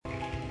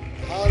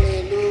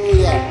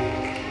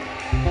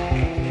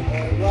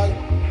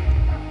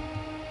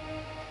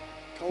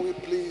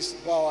please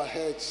bow our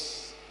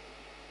heads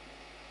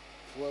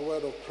for a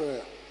word of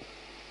prayer.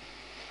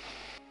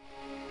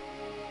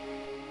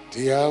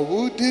 Dia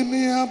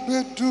wudimi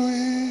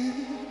abedui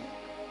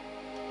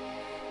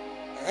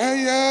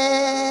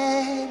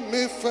eye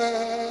me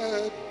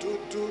fe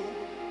dudu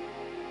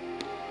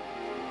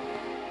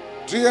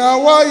dia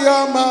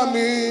waya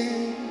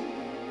mami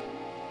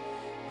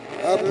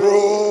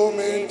abro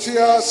menti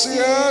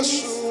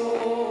asiesu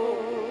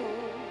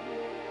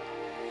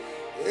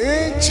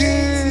inchi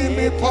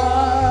mi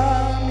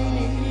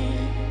pamini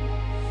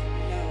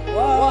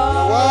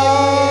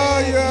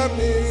waya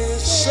mi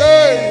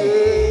say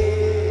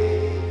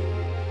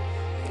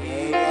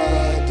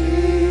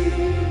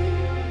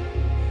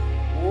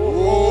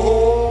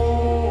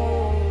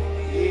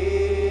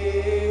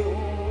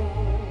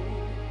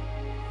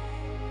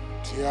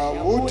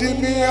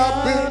Udimi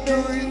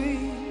abedui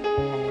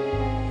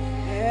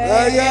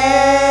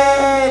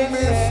eye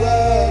mi fe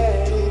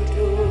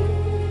dudu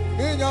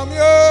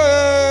minyamye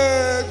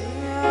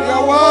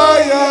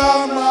yawaya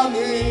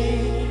mami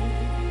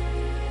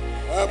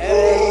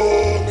abro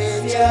mi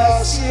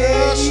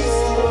jasieso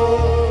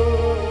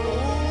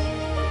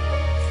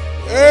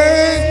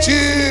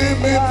enchi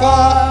mi pa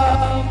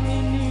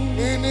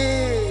mini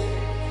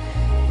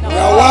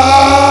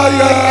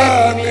yawaya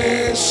mi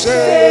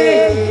se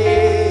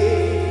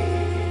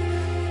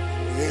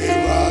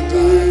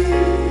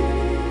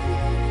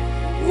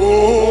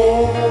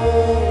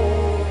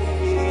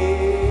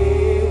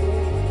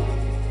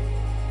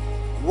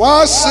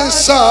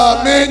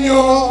Wasesa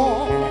menyo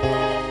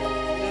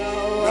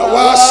na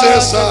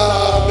wasesa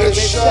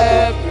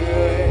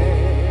meshabre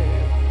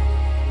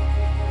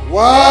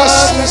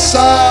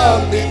wasesa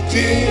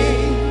miti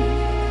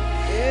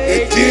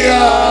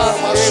etia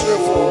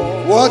masrefo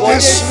what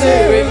is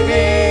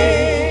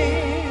remain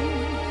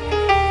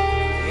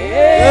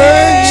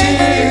enchi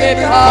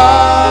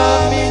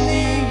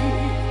pamini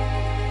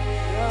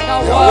na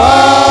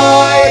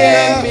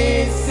waye mi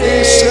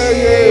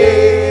seye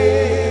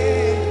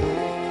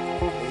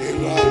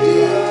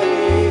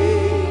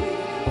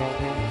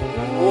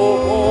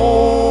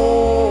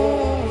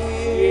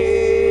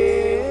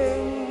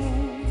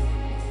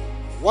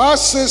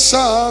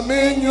Wasesa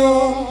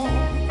menyo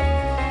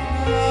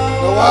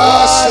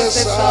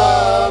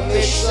wasesa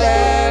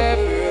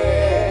meshabre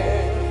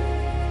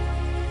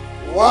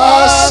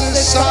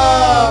wasesa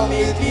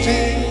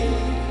miti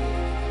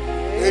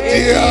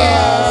edia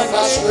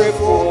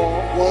nasrefo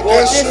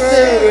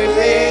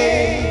wodesrebe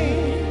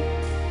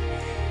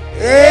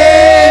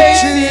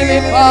echi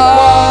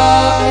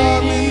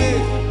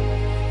pamini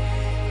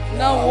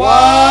na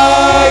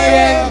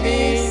waye mi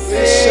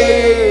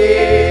se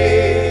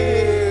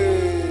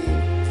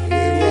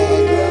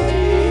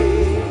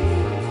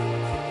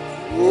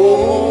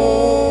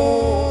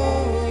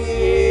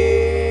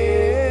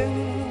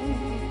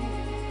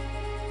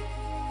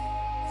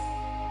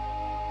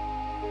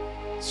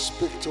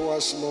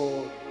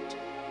Lord,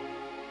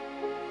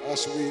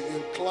 as we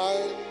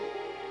incline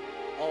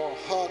our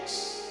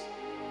hearts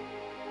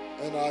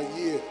and our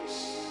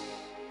ears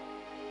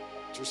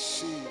to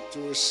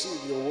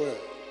receive your word,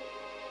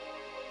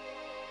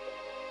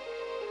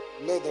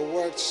 let the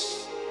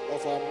words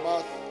of our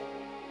mouth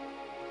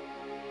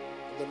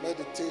and the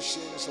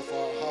meditations of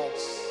our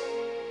hearts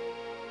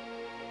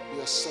be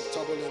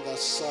acceptable in thy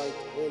sight,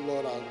 O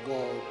Lord our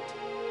God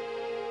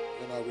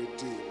and our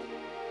Redeemer.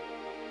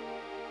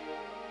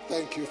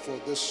 Thank you for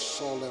this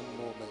solemn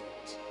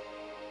moment.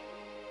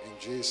 In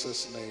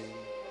Jesus' name,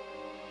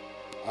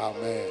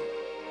 amen.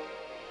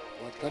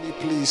 Well, can you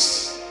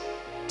please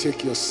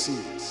take your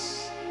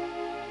seats?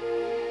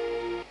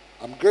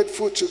 I'm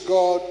grateful to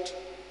God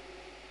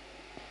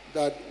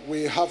that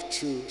we have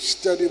to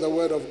study the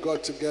Word of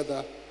God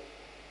together.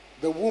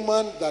 The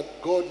woman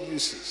that God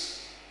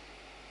uses.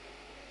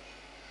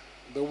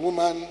 The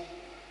woman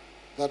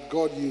that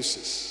God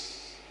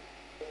uses.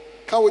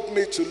 Come with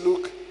me to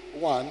Luke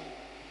 1.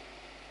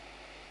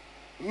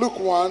 Luke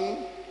 1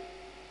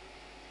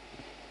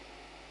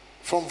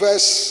 from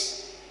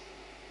verse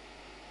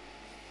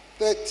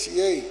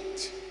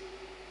 38.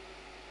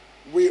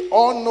 We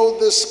all know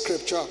this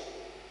scripture,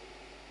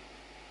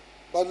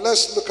 but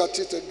let's look at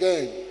it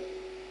again.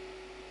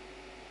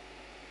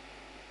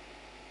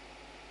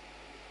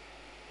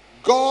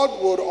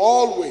 God would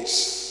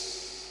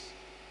always,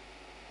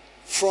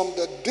 from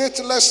the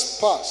dateless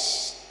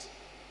past,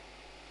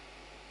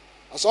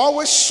 has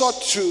always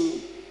sought to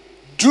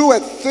do a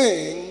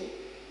thing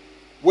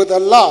with the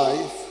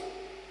life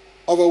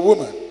of a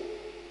woman.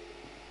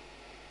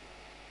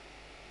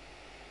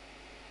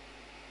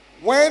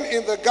 When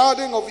in the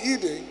Garden of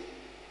Eden,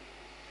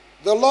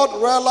 the Lord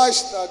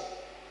realized that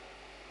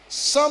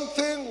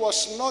something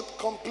was not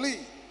complete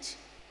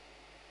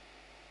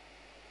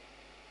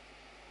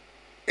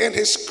in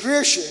his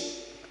creation,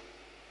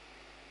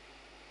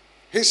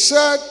 he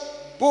said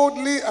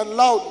boldly and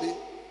loudly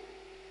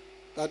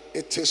that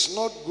it is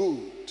not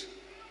good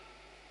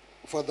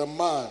for the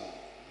man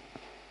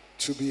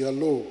to be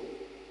alone.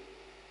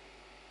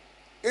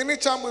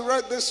 Anytime we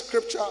read this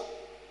scripture,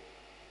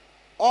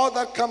 all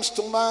that comes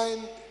to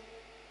mind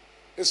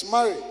is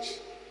marriage.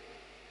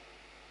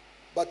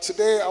 But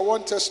today I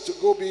want us to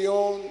go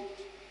beyond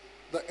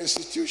the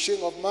institution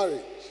of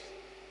marriage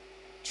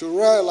to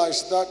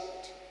realize that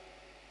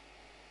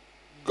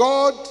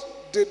God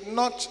did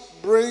not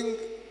bring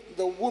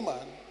the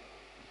woman,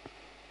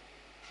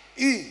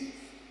 Eve,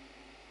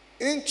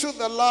 into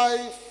the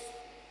life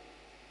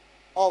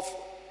of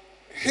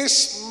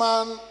his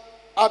man,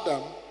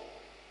 Adam,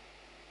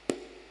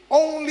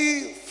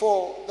 only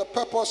for the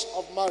purpose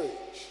of marriage.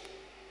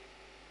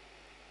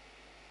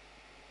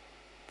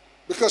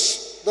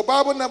 Because the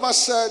Bible never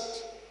said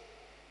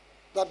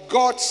that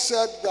God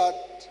said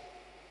that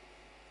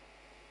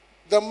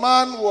the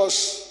man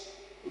was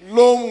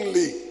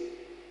lonely.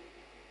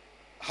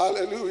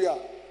 Hallelujah.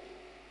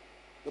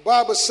 The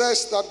Bible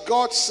says that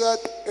God said,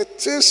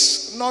 it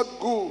is not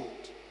good.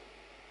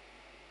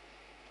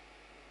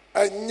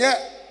 And yet,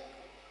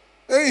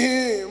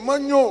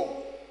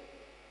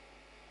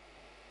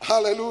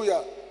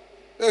 hallelujah.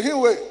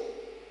 Anyway,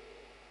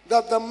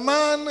 that the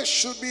man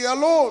should be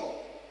alone.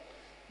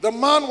 The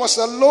man was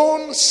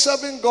alone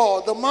serving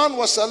God. The man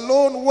was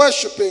alone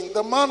worshiping.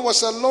 The man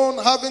was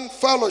alone having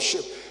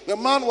fellowship. The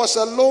man was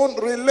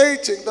alone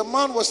relating. The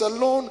man was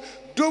alone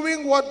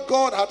doing what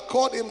God had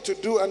called him to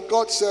do. And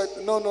God said,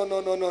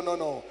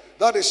 no.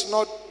 That is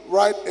not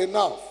right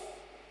enough.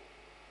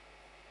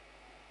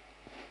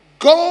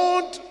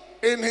 God,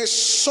 in his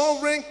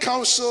sovereign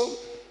counsel,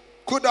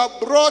 could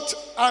have brought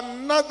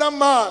another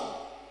man.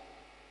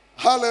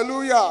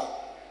 Hallelujah.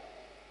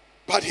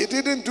 But he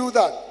didn't do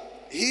that.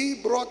 He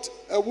brought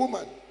a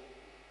woman.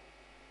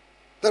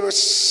 There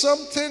is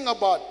something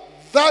about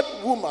that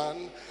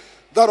woman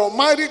that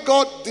Almighty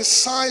God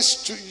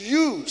decides to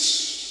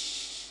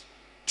use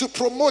to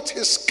promote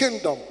his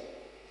kingdom.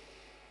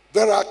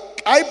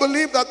 I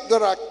believe that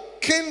there are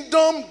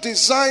kingdom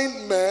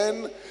designed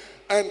men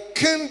and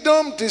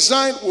kingdom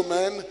designed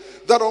women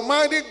that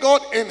Almighty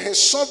God in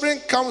his sovereign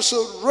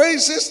counsel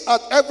raises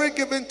at every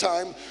given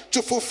time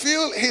to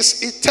fulfill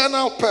his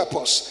eternal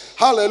purpose.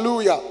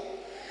 Hallelujah.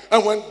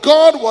 And when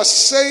God was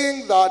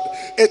saying that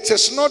it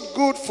is not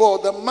good for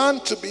the man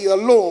to be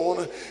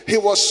alone, he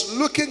was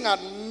looking at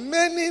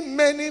many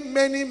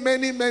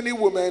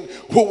women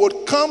who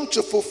would come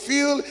to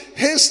fulfill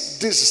his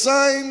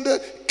designed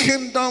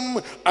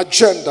kingdom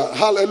agenda.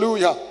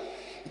 Hallelujah.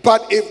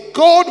 But if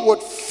God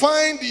would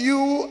find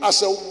you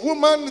as a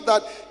woman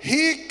that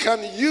he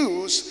can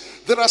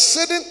use, there are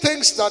certain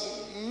things that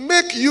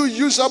make you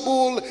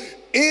usable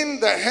in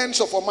the hands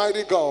of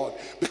Almighty God.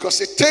 Because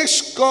it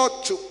takes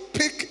God to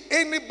pick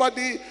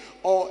anybody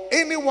or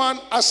anyone,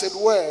 as it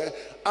were,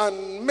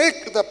 and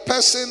make the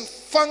person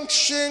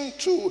function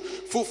to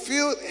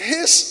fulfill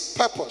his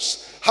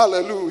purpose.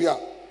 Hallelujah.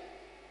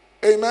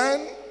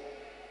 Amen.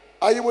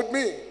 Are you with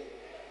me?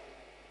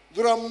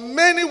 There are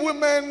many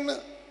women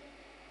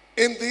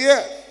in the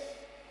earth,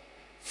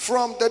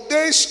 from the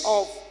days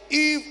of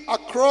Eve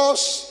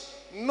across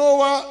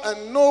Noah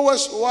and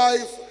Noah's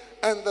wife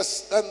and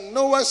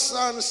Noah's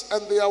sons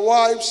and their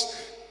wives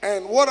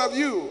and what have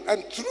you.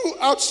 And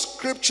throughout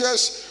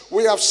scriptures,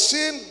 we have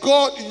seen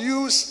God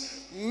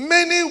use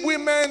many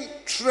women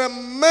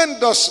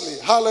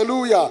tremendously.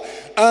 Hallelujah.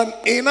 And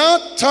in our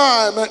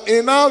time and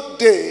in our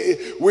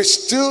day,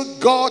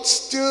 God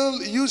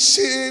still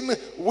using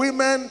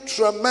women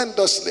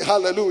tremendously.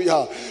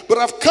 Hallelujah. But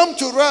I've come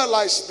to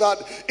realize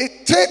that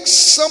it takes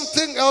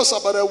something else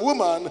about a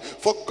woman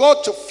for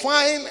God to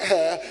find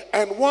her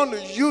and want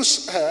to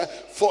use her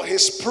for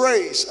his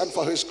praise and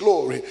for his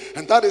glory.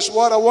 And that is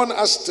what I want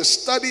us to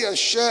study and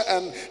share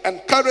and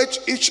encourage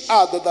each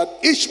other, that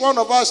each one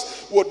of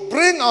us would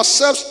bring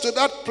ourselves to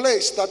that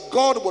place that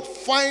God would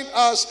find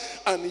us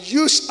and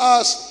use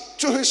us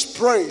to his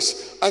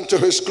praise and to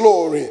his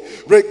glory.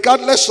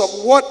 Regardless of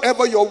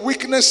whatever your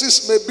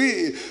weaknesses may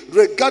be,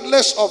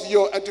 regardless of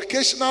your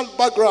educational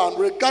background,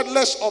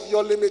 regardless of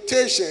your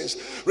limitations,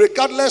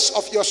 regardless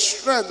of your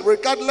strength,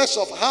 regardless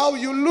of how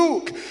you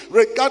look,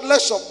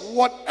 regardless of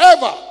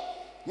whatever,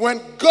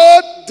 when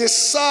God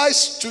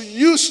decides to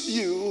use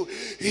you,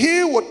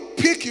 he would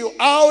pick you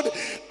out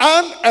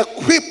and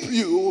equip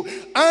you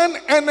and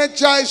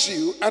energize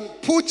you and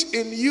put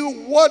in you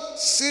what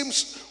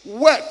seems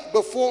worth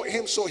before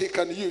him so he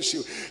can use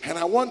you. And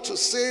I want to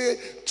say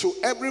to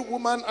every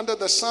woman under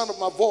the sound of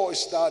my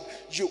voice that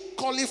you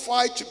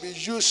qualify to be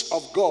used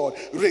of God,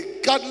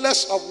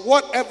 regardless of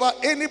whatever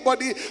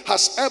anybody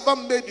has ever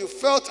made you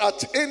felt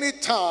at any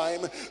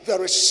time.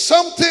 There is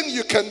something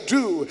you can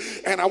do,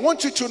 and I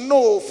want you to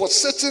know for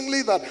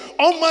certainly that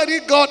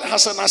Almighty God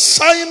has an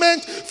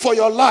assignment for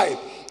your life.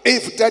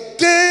 If the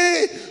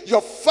day your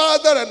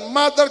father and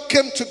mother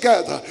came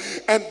together,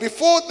 and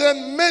before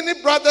then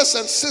many brothers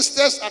and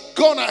sisters had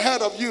gone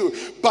ahead of you,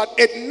 but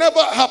it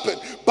never happened.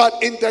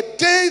 But in the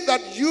day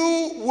that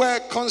you were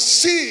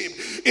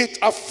conceived, it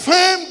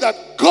affirmed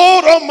that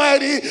God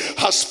Almighty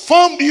has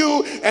formed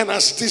you and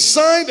has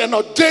designed and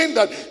ordained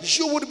that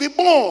you would be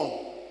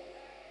born.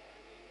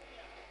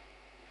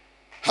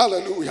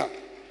 Hallelujah.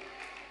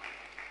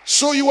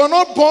 So you were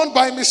not born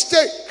by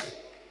mistake.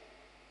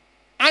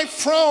 I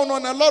frown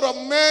on a lot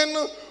of men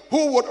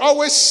who would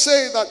always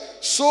say that,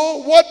 so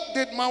what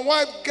did my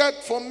wife get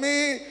for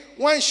me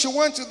when she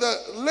went to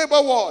the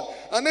labor ward?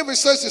 And if he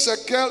says it's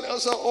a girl, he'll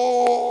say,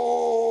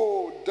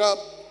 oh, the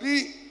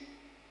B.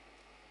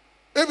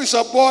 If it's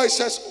a boy, he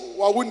says,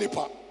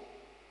 wawunipa.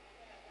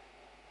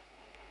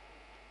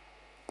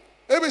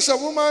 If it's a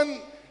woman,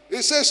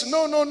 he says,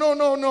 no, no, no,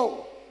 no,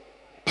 no.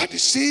 But you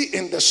see,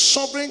 in the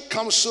sovereign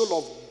counsel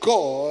of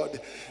God,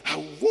 a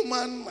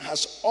woman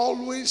has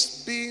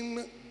always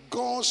been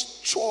God's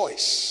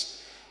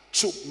choice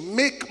to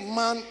make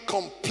man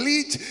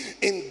complete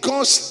in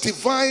God's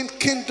divine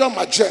kingdom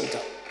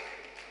agenda.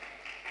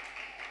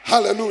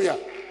 Hallelujah.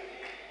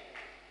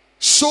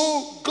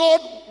 So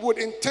God would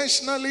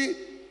intentionally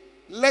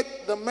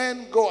let the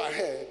men go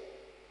ahead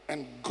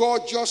and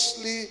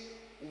gorgeously,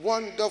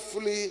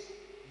 wonderfully,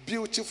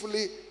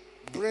 beautifully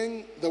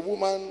bring the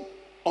woman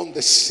on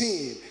the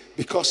scene,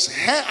 because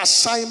her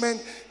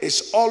assignment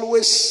is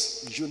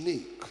always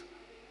unique.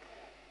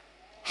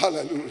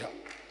 Hallelujah.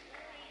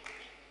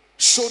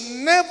 So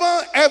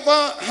never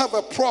ever have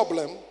a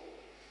problem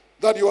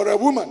that you are a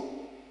woman,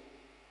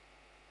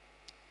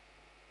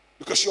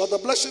 because you are the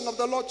blessing of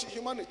the Lord to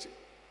humanity.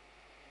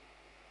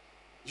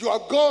 You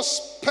are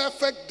God's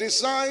perfect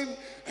design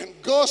and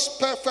God's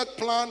perfect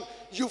plan.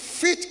 You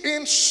fit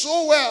in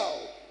so well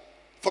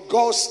for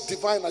God's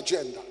divine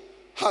agenda.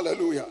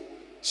 Hallelujah.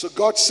 So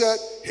God said,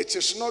 it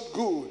is not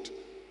good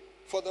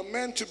for the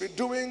men to be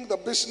doing the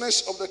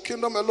business of the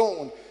kingdom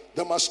alone.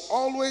 There must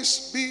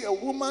always be a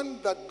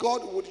woman that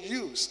God would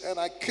use. And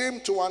I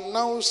came to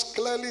announce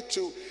clearly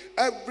to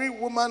every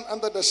woman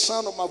under the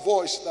sound of my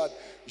voice that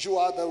you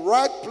are at the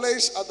right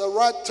place at the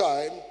right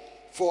time,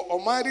 for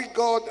Almighty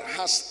God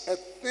has a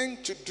thing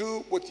to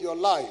do with your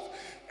life.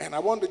 And I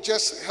want to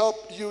just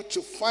help you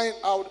to find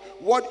out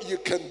what you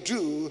can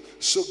do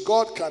so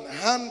God can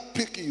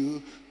handpick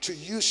you to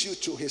use you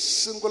to his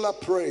singular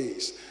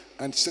praise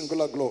and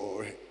singular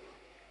glory.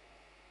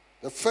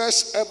 The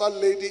first ever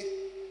lady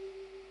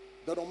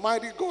that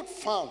Almighty God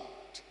found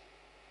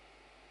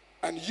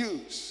and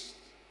used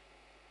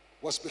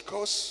was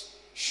because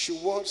she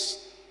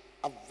was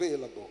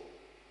available.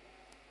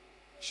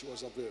 She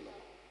was available.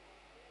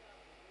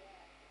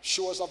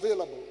 She was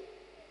available.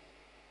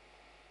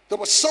 There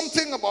was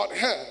something about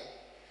her,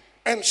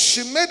 and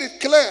she made it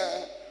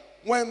clear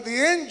when the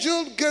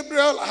angel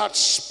Gabriel had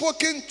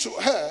spoken to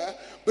her,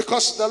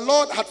 because the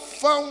Lord had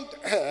found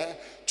her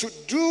to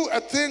do a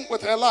thing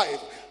with her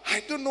life.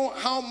 I don't know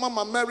how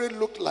Mama Mary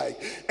looked like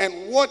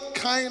and what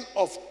kind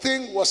of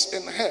thing was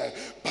in her,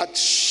 but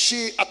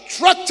she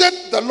attracted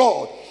the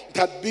Lord,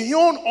 that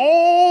beyond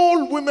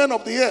all women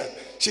of the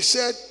earth, she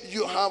said,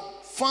 you have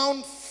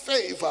found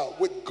favor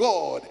with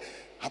God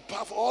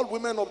above all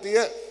women of the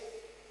earth.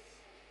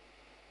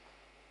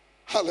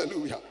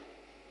 Hallelujah.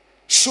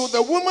 So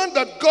the woman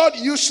that God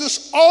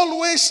uses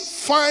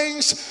always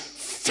finds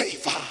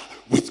favor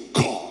with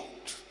God.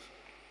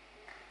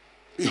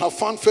 You have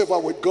found favor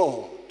with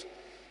God.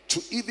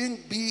 To even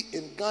be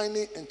in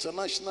Guinea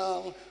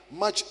International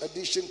March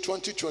Edition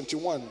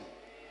 2021,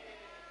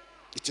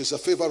 it is a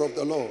favor of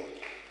the Lord.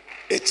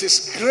 It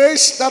is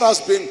grace that has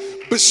been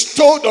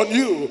bestowed on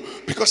you,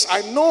 because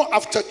I know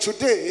after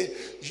today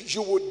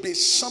you would be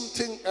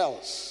something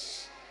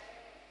else.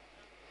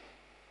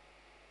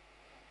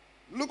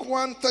 Luke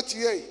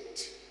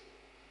 1:38.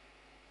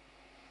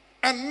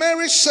 And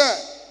Mary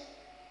said,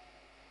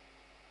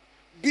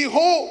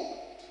 behold,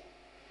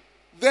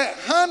 the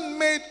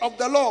handmaid of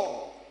the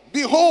Lord.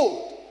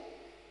 Behold,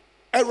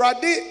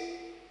 Eradi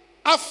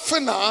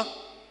Afina.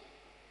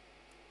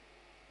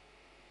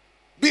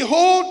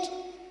 Behold,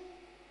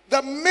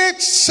 the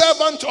maid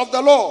servant of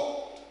the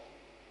Lord.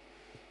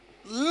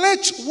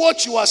 Let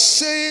what you are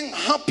saying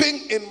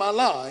happen in my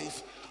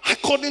life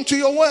according to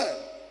your word.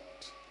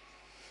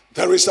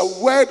 There is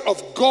a word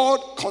of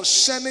God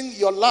concerning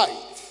your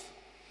life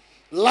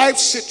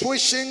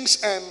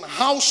situations and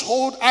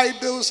household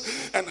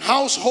idols and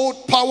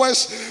household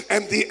powers,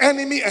 and the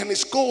enemy and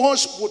his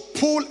cohorts would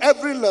pull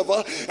every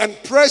lever and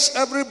press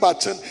every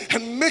button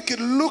and make it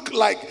look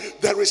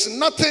like there is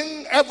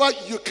nothing ever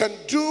you can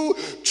do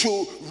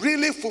to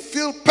really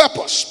fulfill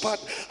purpose. But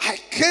I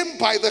came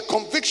by the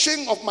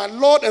conviction of my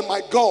Lord and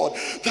my God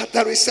that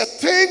there is a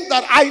thing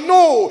that I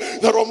know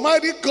that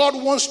Almighty God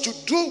wants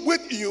to do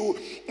with you,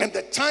 and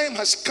the time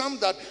has come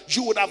that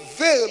you would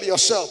avail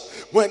yourself.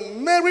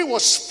 When Mary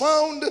was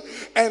found,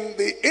 and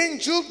the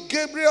angel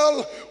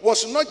Gabriel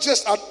was not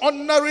just an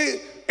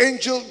ordinary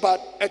angel,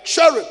 but a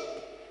cherub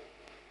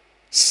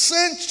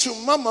sent to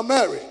Mama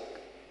Mary.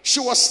 She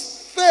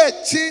was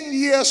 13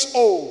 years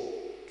old.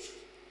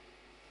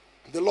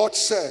 The Lord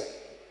said,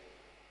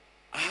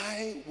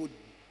 I would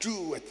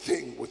do a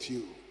thing with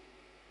you.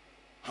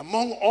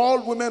 Among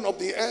all women of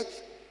the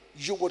earth,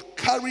 you would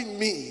carry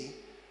me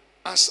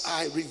as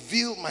I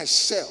reveal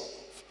myself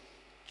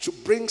to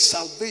bring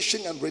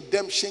salvation and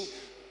redemption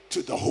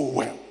to the whole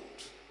world.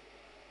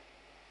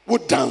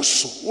 Would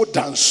dance.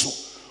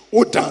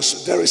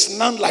 There is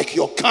none like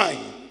your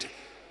kind.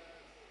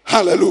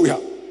 Hallelujah.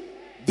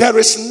 There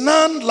is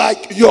none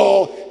like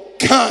your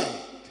kind.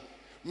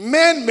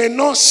 Men may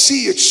not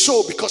see it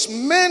so, because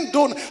men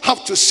don't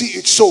have to see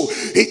it so.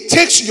 It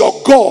takes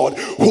your God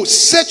who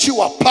set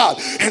you apart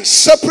and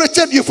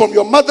separated you from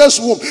your mother's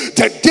womb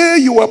the day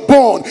you were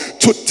born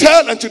to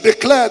tell and to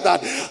declare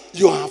that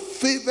you are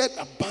favored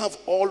above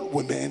all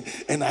women,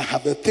 and I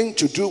have a thing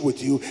to do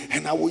with you,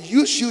 and I will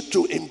use you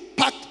to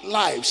impact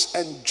lives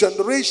and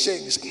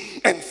generations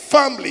and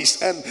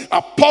families, and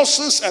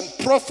apostles and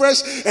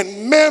prophets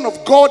and men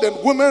of God and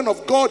women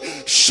of God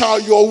shall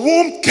your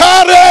womb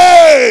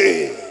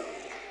carry.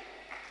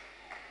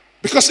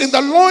 Because in the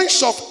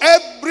loins of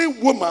every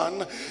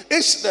woman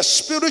is the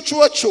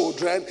spiritual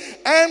children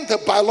and the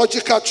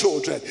biological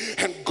children.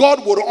 And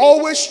God would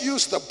always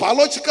use the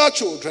biological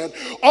children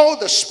or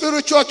the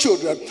spiritual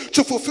children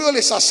to fulfill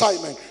his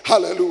assignment.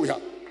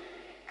 Hallelujah.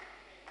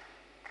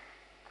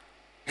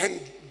 And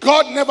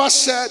God never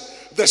said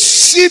the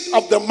seed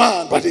of the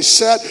man, but he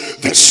said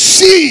the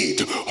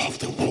seed of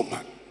the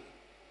woman.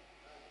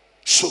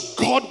 So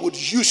God would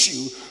use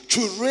you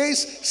to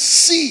raise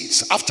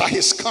seeds after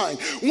his kind.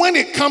 When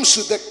it comes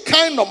to the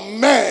kind of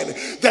men,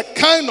 the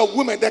kind of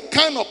women, the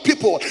kind of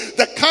people,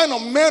 the kind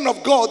of men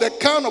of God, the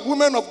kind of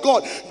women of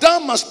God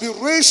that must be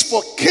raised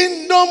for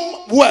kingdom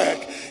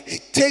work,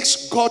 it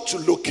takes God to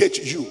locate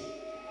you.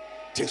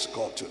 It takes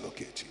God to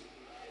locate you.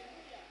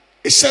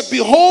 It said,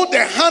 behold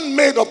the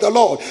handmaid of the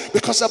Lord.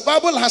 Because the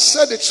Bible has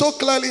said it so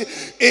clearly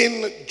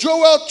in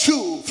Joel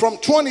 2 from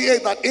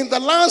 28 that in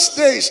the last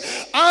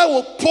days I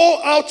will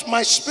pour out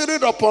my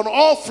spirit upon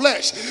all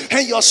flesh,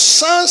 and your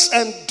sons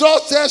and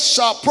daughters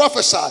shall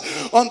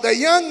prophesy. On the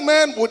young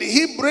man would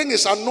he bring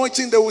his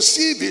anointing, they will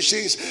see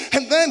visions.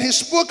 And then he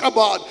spoke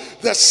about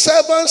the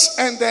servants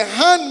and the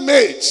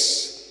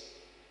handmaids.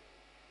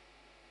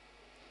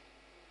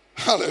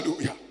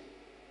 Hallelujah.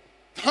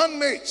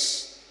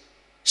 Handmaids.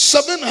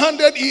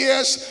 700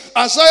 years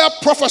Isaiah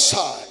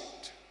prophesied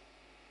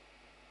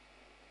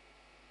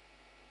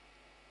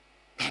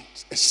that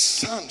a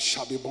son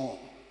shall be born.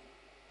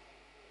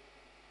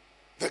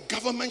 The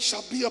government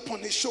shall be upon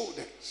his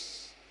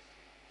shoulders.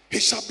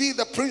 He shall be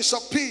the Prince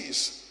of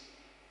Peace.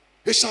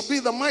 He shall be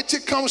the mighty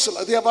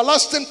counselor, the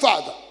everlasting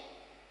Father.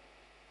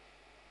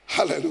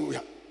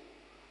 Hallelujah.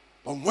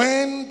 But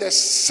when the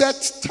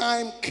set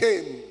time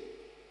came,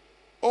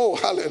 oh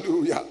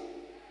hallelujah,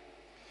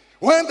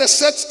 when the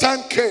set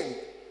time came,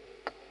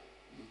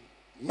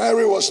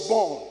 Mary was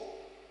born.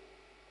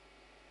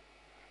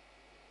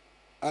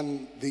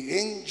 And the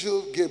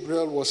angel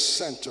Gabriel was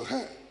sent to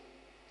her.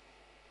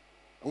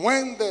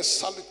 When the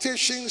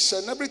salutations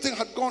and everything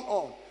had gone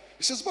on,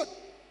 he says, but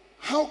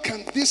how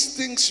can these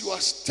things you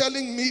are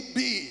telling me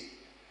be?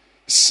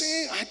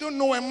 See, I don't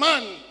know a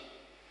man.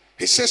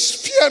 He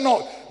says, fear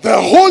not, the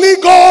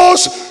Holy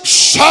Ghost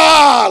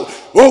shall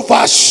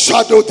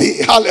overshadow thee.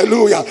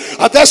 Hallelujah.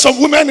 Are there some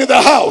women in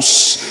the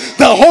house?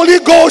 The Holy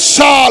Ghost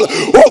shall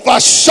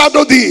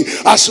overshadow thee.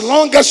 As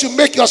long as you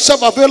make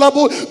yourself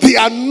available, the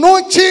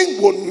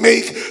anointing will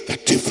make the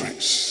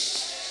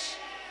difference.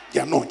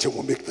 The anointing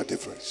will make the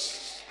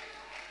difference.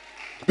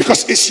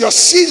 Because it's your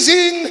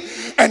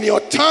season and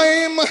your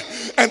time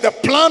and the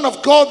plan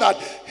of God that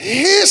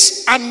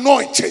his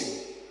anointing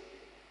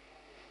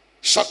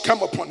shall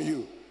come upon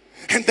you.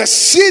 And the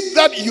seed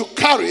that you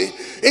carry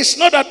is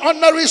not an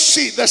ordinary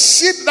seed. The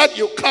seed that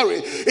you carry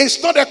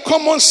is not a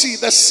common seed.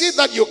 The seed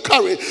that you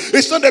carry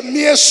is not a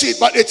mere seed,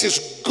 but it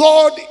is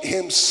God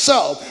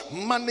himself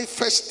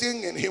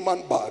manifesting in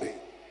human body.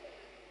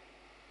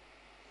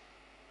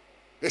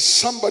 Is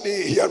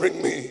somebody hearing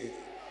me?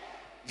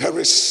 There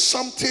is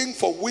something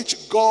for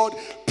which God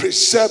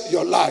preserved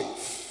your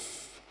life.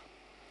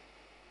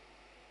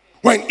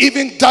 When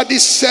even daddy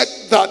said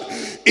that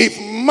if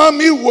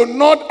mommy will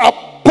not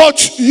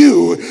abort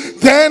you,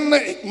 then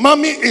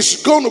mommy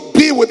is going to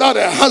be without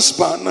a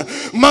husband.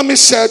 Mommy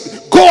said,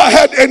 go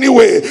ahead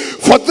anyway.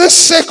 For the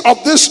sake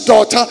of this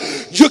daughter,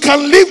 you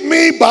can leave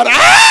me, but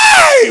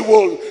I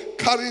will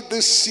carry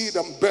this seed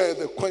and bear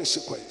the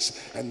consequence.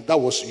 And that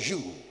was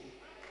you.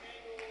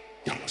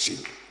 That was you.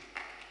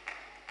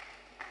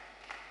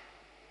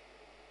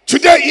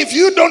 Today, if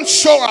you don't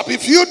show up,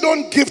 if you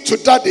don't give to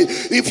daddy,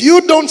 if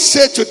you don't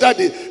say to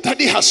daddy,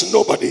 daddy has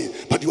nobody,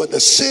 but you are the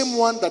same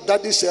one that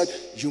daddy said,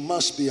 you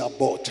must be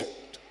aborted.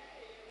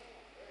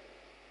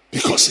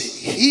 Because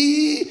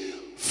he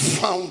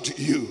found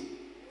you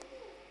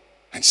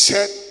and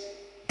said,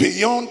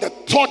 beyond the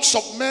thoughts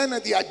of men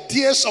and the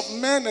ideas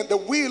of men and the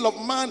will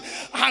of man,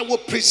 I will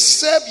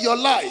preserve your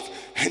life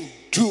and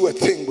do a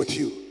thing with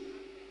you.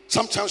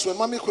 Sometimes when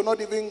mommy could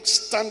not even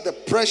stand the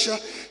pressure,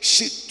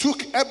 she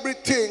took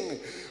everything,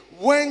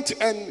 went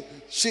and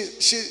she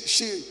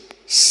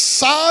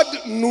sad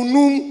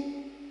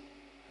nunum,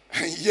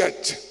 and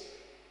yet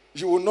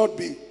you will not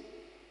be.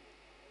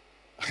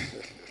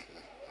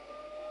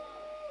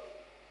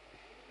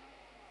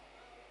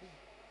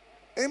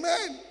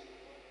 Amen.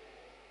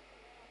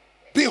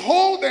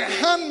 Behold the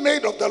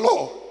handmaid of the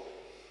Lord.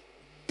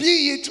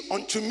 Be it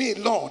unto me,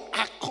 Lord,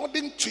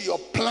 according to your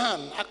plan,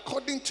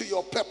 according to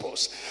your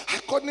purpose,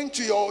 according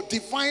to your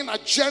divine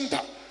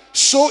agenda.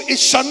 So it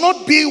shall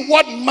not be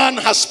what man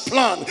has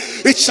planned.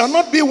 It shall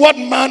not be what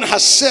man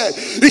has said.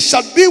 It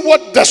shall be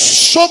what the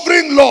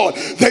sovereign Lord,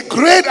 the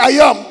great I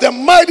am, the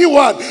mighty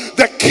one,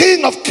 the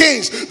King of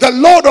kings, the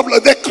Lord of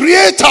lords, the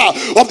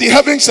creator of the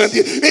heavens and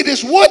the earth. It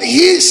is what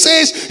he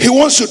says he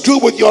wants to do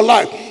with your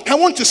life. I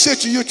want to say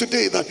to you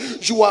today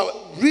that you are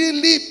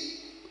really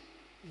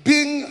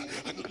being,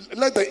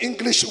 let the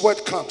English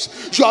word comes,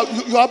 you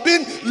are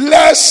being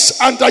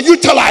less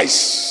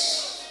underutilized.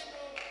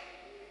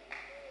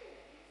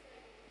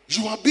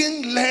 You are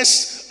being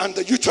less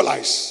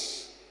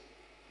underutilized.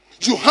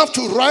 You have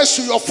to rise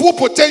to your full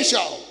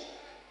potential.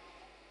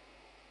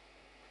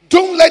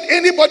 Don't let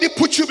anybody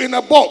put you in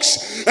a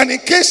box. And in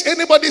case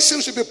anybody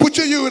seems to be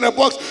putting you in a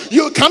box,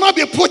 you cannot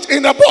be put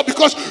in a box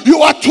because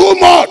you are too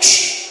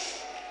much.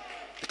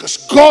 Because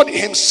God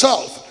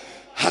himself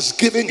has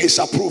given his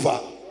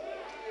approval.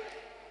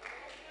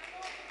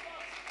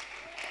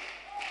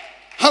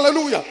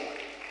 Hallelujah.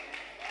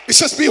 It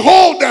says,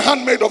 behold the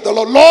handmaid of the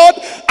Lord. Lord,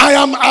 I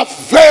am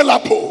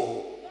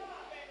available.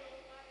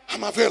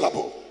 I'm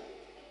available.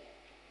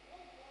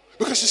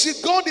 Because you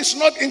see, God is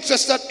not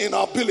interested in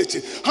our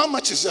ability. How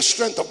much is the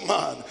strength of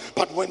man?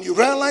 But when you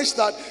realize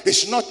that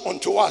it's not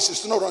unto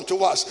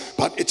us,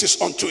 but it is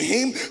unto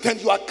him, then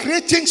you are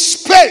creating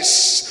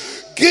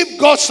space. Give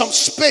God some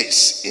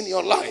space in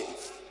your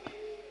life.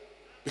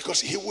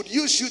 Because he would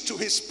use you to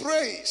his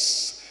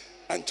praise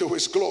and to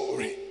his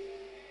glory.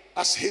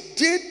 As he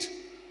did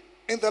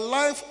in the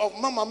life of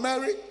Mama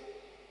Mary,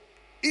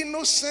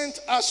 innocent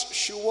as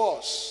she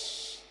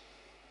was.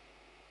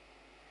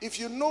 If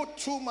you know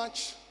too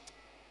much,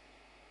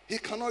 he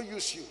cannot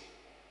use you.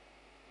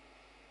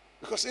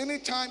 Because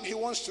anytime he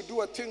wants to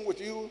do a thing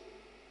with you,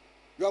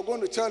 you are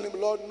going to tell him,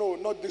 Lord, no,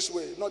 not this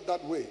way, not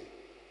that way.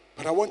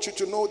 But I want you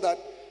to know that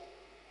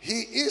he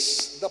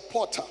is the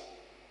potter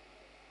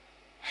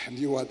and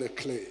you are the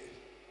clay.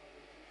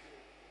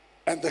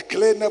 And the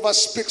clay never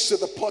speaks to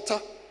the potter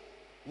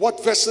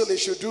what vessel he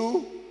should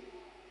do.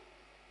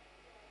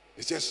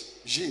 It's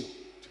just yield.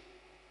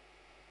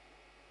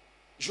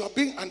 You are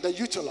being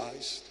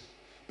underutilized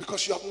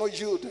because you have not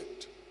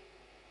yielded.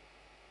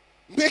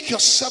 Make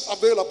yourself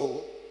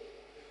available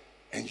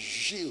and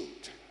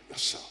yield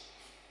yourself.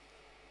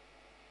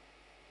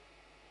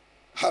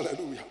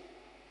 Hallelujah.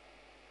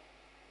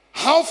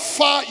 How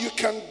far you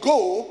can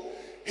go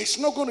is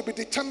not going to be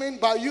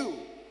determined by you,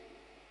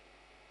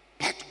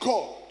 but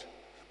God.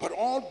 But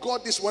all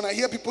God is, when I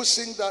hear people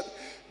sing that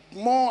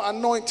more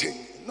anointing,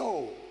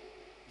 no,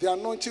 the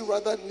anointing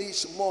rather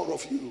needs more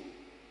of you.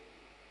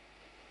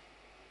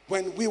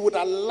 When we would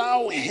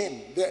allow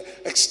him, the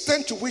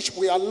extent to which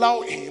we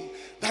allow him,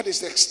 that is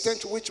the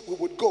extent to which we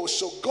would go.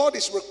 So God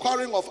is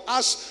requiring of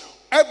us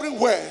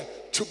everywhere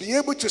to be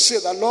able to say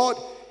that, Lord,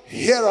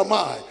 here am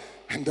I.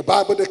 And the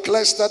Bible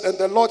declares that, and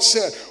the Lord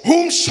said,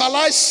 whom shall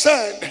I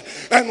send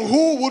and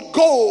who would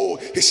go?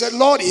 He said,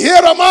 Lord,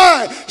 here am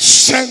I,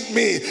 send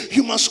me.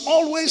 You must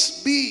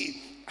always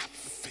be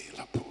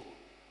available.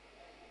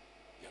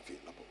 Be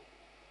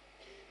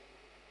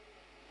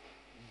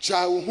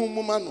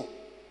available.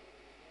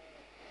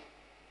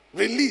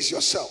 Release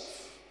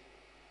yourself.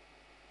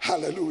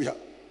 Hallelujah.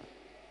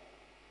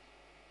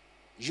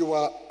 You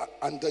are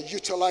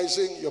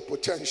underutilizing your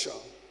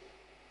potential.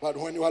 But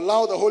when you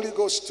allow the Holy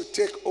Ghost to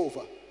take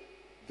over,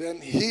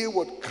 then he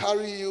would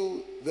carry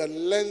you the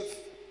length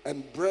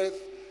and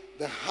breadth,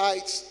 the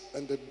height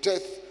and the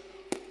depth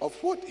of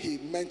what he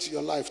meant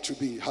your life to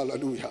be.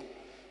 Hallelujah.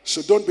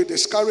 So don't be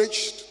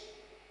discouraged.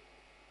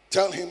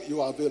 Tell him you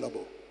are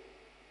available.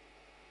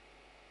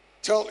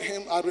 Tell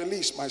him I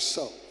release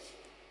myself.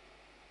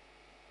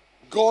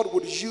 God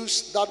would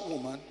use that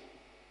woman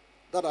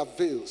that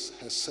avails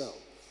herself.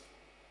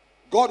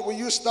 God will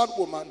use that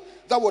woman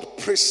that would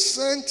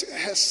present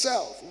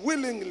herself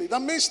willingly.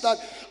 That means that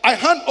I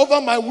hand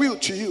over my will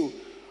to you.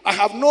 I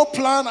have no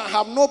plan, I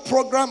have no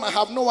program, I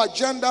have no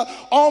agenda.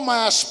 All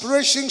my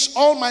aspirations,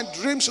 all my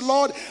dreams,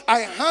 Lord,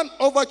 I hand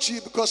over to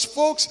you. Because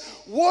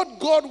folks, what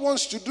God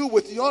wants to do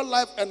with your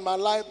life and my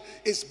life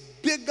is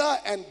bigger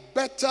and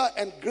better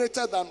and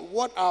greater than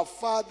what our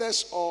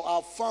fathers or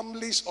our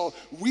families or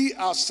we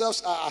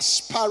ourselves are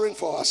aspiring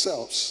for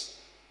ourselves.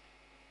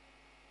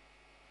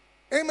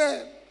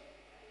 Amen.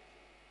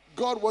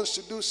 God wants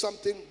to do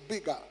something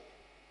bigger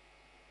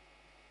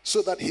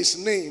so that his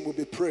name will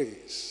be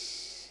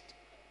praised.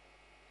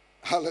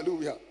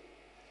 Hallelujah.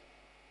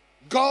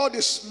 God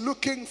is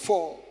looking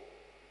for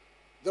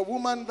the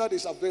woman that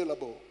is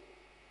available.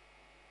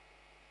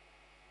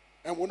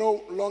 And we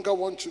no longer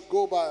want to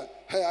go by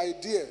her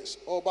ideas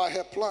or by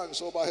her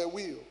plans or by her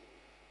will,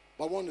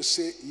 but want to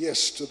say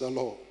yes to the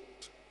Lord.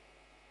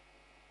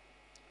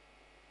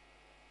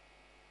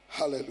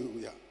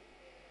 Hallelujah.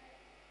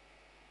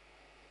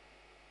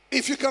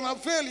 If you can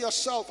avail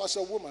yourself as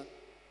a woman,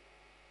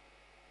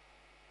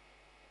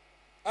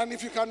 and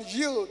if you can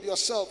yield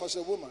yourself as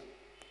a woman,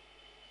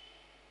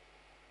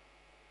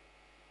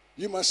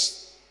 you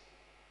must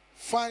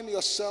find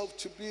yourself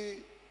to be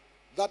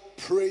that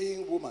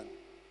praying woman.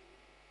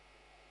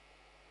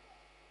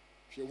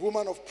 If you're a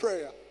woman of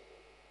prayer,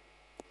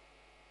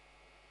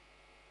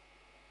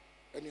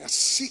 and you are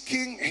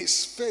seeking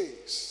his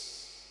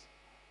face.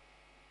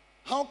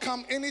 How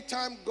come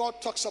anytime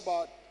God talks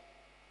about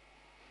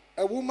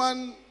a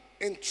woman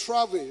in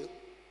travail,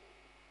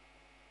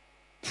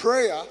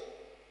 prayer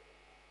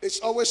is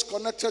always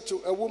connected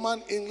to a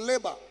woman in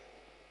labor?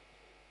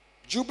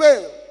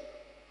 Jubal,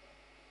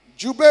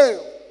 Jubal,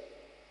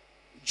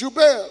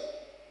 Jubal.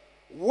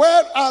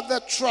 Where are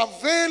the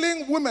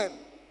travailing women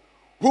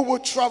who will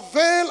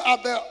travail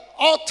at the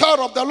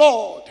altar of the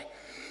Lord,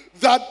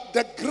 that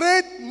the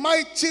great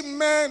mighty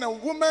men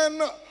and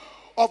women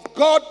of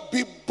God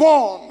be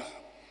born?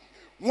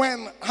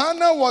 When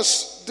Hannah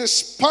was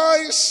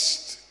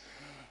despised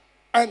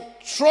and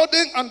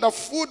trodden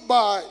underfoot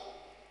by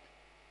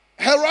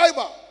her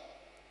rival,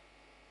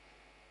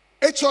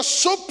 it was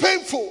so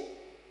painful.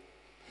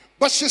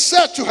 But she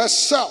said to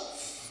herself,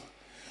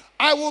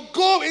 I will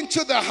go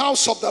into the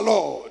house of the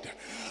Lord.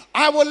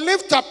 I will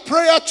lift up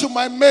prayer to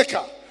my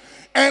Maker,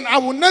 and I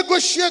will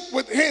negotiate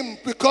with him,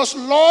 because,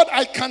 Lord,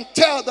 I can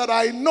tell that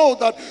I know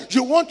that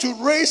you want to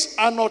raise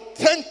an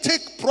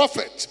authentic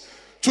prophet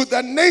to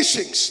the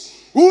nations,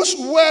 whose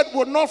word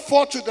will not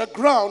fall to the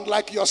ground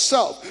like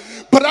yourself.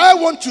 But I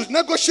want to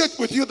negotiate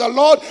with you, the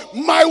Lord.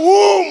 My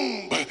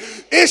womb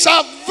is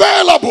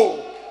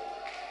available.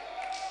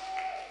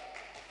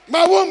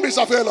 My womb is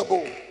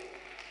available.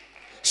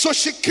 So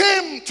she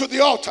came to the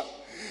altar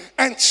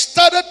and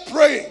started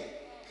praying.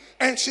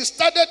 And she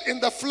started in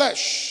the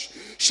flesh.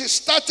 She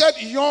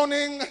started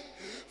yawning,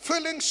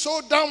 feeling so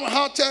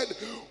downhearted,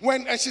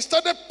 and she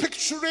started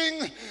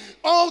picturing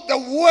all the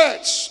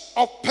words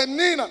of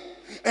Peninnah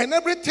and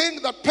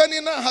everything that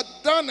Peninnah had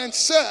done and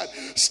said.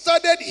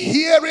 Started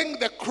hearing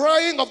the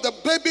crying of the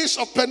babies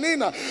of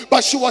Peninnah,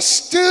 but she was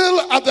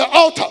still at the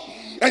altar,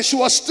 and she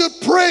was still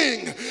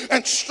praying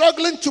and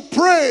struggling to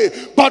pray.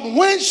 But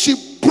when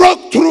she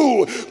broke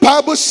through,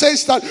 Bible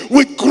says that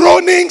with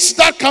groanings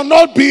that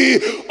cannot be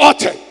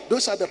uttered.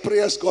 Those are the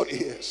prayers God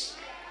hears.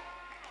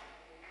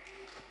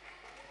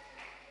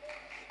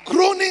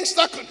 Groanings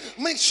that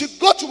means she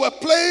got to a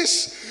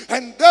place,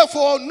 and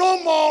therefore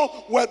no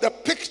more were the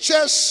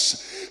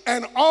pictures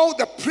and all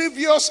the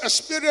previous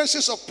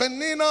experiences of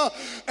Peninnah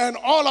and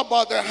all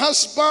about the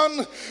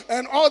husband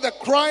and all the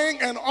crying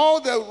and all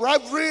the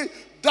rivalry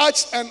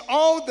darts and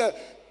all the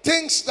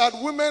things that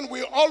women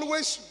will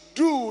always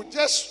do,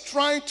 just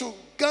trying to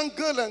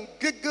gangle and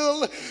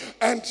giggle.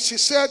 And she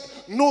said,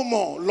 no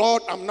more,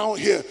 Lord, I'm now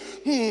here.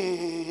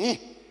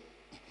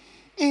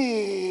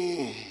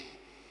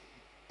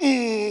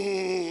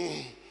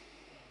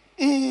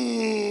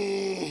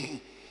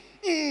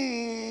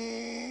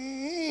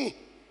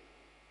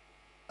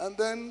 And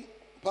then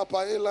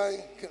Papa Eli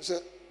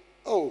said,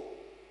 oh,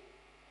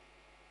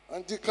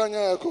 Auntie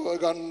Kanya ko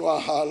ganwa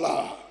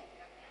hala.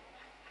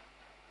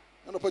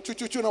 And Papa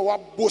Chuchu na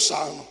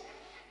wabosano.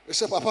 He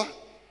said, Papa,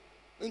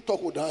 in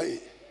talk with I,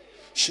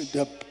 she's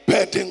the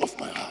burden of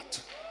my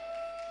heart.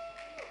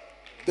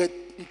 The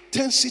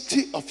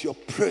intensity of your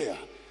prayer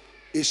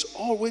is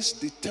always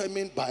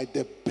determined by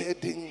the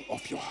burden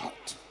of your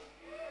heart.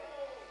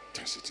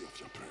 Intensity of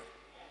your prayer.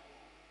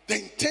 The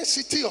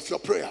intensity of your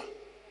prayer.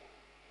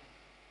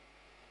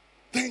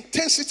 The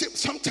intensity.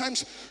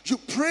 Sometimes you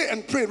pray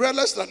and pray,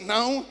 realize that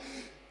now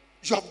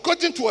you have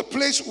gotten to a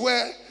place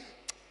where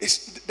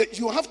that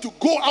you have to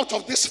go out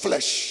of this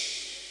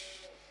flesh.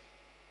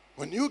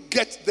 When you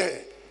get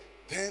there,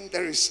 then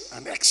there is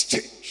an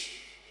exchange.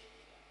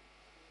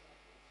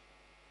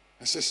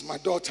 It says, my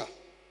daughter,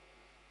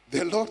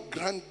 the Lord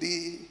grant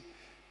thee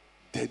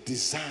the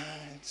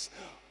desires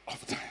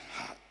of thy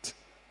heart.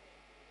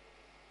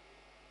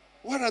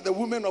 What are the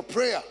women of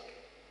prayer?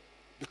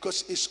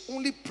 Because it's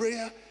only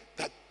prayer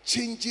that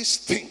changes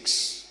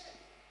things.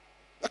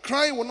 The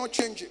crying will not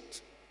change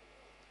it.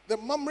 The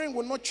murmuring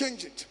will not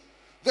change it.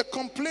 The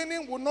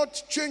complaining will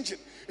not change it.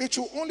 It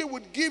will only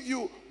would give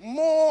you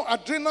more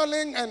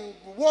adrenaline and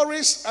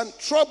worries and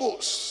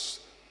troubles.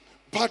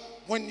 But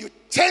when you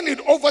turn it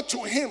over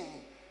to him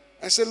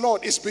and say,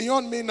 Lord, it's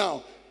beyond me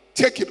now,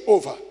 take it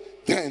over,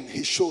 then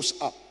he shows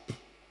up.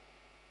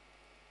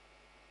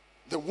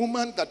 The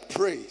woman that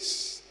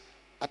prays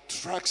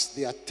attracts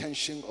the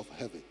attention of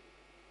heaven.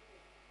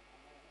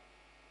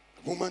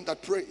 The woman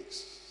that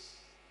prays.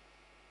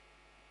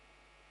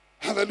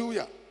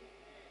 Hallelujah.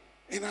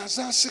 In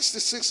Isaiah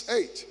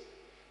 66:8,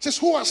 says,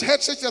 who has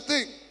heard such a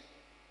thing?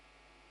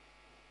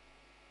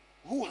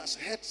 Who has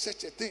heard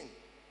such a thing?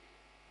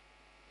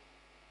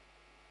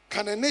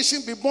 Can a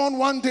nation be born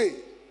one day?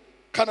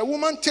 Can a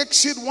woman take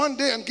seed one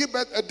day and give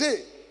birth a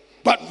day?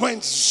 But when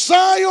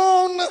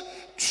Zion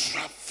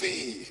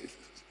travailed,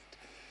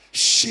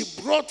 she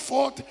brought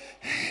forth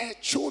her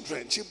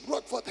children. She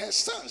brought forth her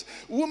sons.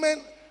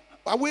 Women,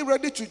 are we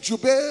ready to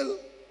jubile?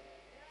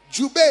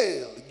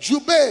 Jubile,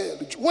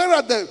 jubile. Where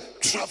are the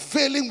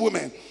travailing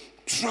women?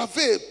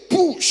 Travail,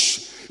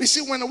 push. You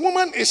see, when a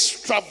woman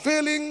is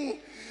travailing,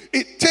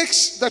 it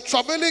takes, the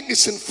travailing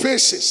is in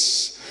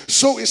phases.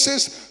 So it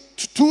says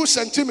 2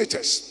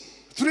 centimeters,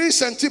 3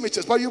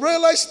 centimeters. But you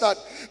realize that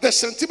the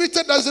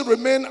centimeter doesn't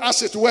remain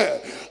as it were.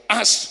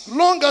 As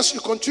long as you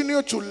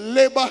continue to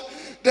labor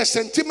the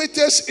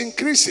centimeters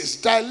increases,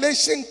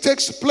 dilation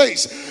takes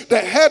place, the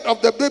head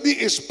of the baby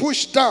is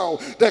pushed down,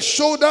 the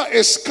shoulder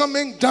is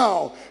coming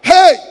down.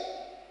 Hey!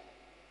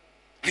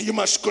 And you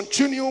must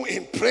continue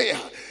in prayer.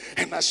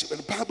 And as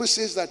the Bible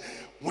says that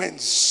when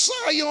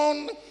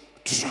Zion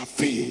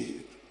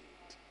travailed,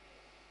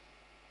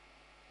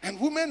 and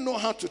women know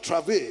how to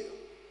travail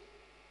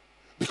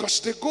because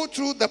they go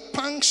through the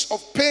pangs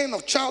of pain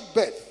of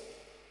childbirth.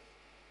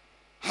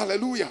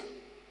 Hallelujah.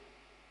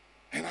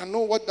 And I know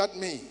what that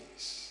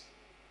means.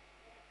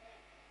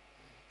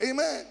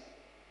 Amen.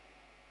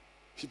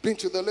 You've been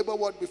to the labor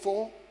ward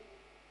before.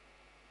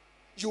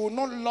 You will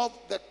not love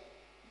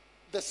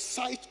the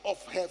sight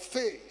of her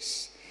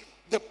face,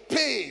 the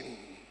pain.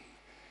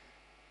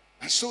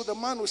 And so the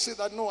man will say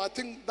that, no, I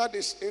think that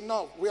is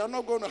enough. We are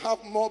not going to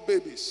have more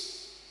babies.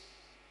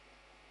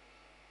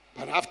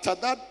 But after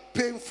that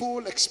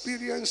painful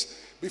experience,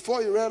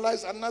 before you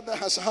realize another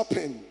has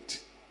happened.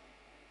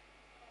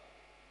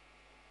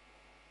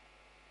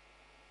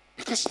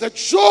 Because the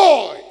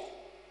joy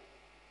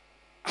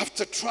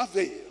after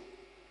travail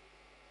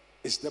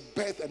is the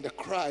birth and the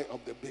cry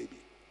of the baby.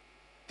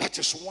 That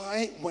is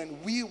why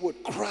when we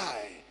would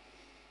cry,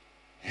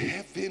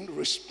 heaven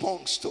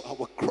responds to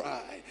our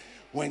cry.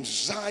 When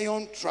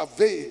Zion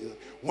travailed,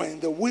 when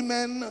the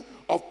women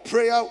of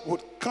prayer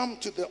would come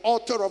to the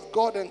altar of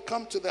God and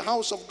come to the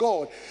house of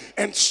God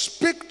and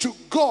speak to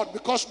God,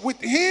 because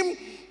with him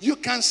you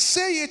can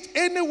say it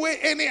anyway,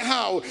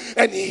 anyhow.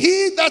 And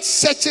he that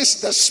searches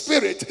the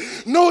spirit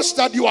knows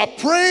that you are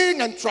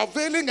praying and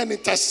travailing and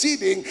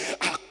interceding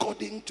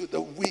according to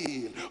the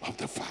will of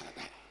the Father.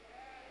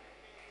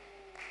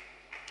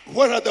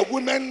 Where are the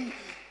women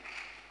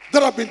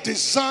that have been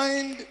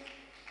designed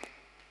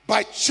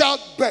by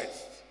childbirth?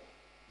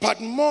 But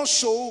more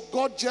so,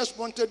 God just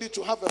wanted you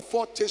to have a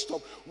foretaste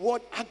of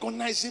what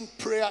agonizing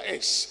prayer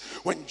is.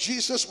 When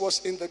Jesus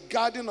was in the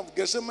Garden of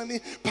Gethsemane,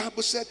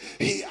 Bible said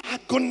he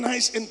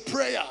agonized in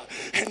prayer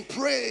and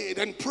prayed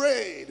and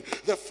prayed.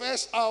 The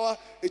first hour,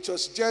 it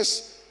was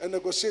just a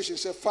negotiation. He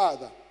said,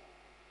 Father,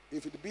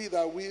 if it be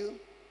thy will,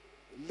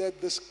 let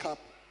this cup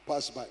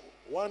pass by.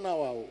 1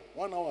 hour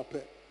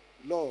per.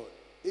 Lord,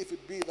 if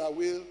it be thy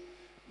will,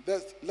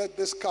 let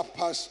this cup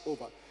pass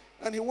over.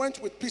 And he went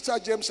with Peter,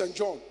 James, and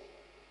John.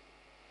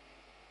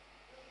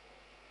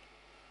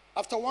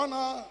 After 1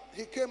 hour,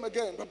 he came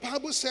again. The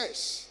Bible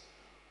says,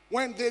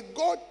 when they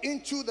got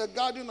into the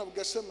Garden of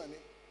Gethsemane,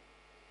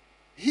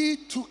 he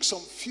took some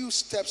few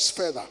steps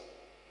further.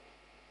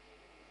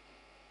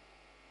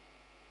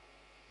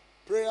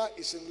 Prayer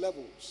is in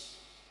levels.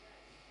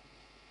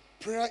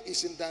 Prayer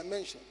is in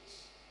dimensions.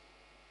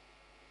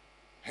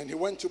 And he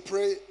went to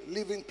pray,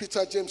 leaving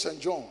Peter, James,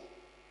 and John.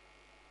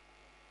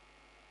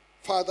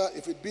 Father,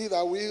 if it be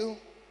thy will,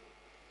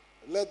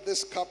 let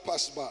this cup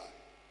pass by.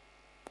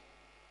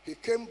 He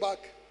came back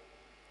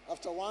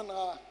after 1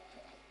 hour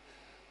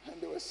and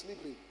they were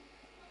sleeping.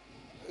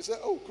 He said,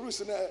 oh,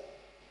 Cruz,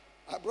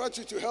 I brought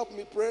you to help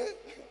me pray.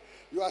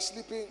 You are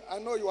sleeping. I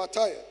know you are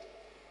tired.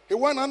 He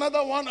went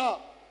another 1 hour.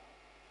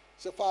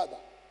 He said, Father,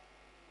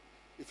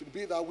 if it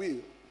be thy will,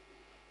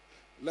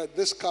 let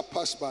this cup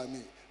pass by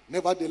me.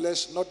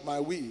 Nevertheless, not my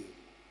will,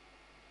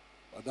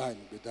 but thine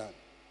be done.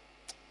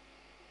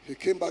 He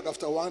came back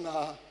after 1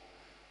 hour.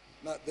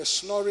 Now the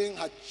snoring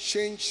had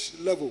changed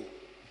level.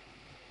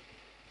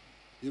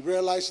 He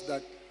realized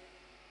that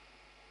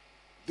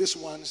these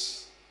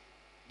ones,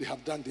 they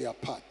have done their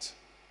part.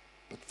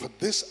 But for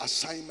this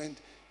assignment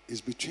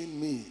is between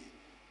me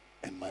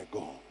and my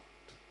God.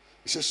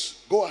 He says,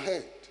 go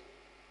ahead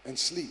and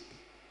sleep.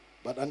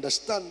 But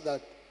understand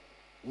that,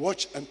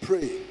 watch and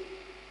pray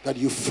that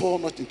you fall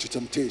not into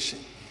temptation.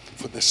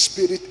 For the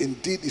spirit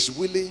indeed is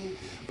willing,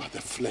 but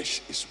the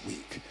flesh is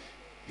weak.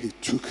 He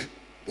took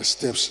the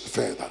steps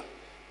further.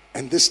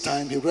 And this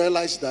time he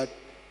realized that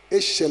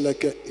so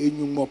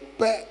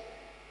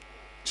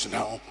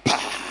now,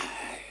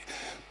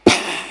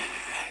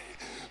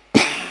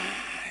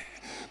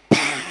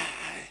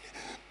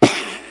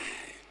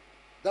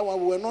 that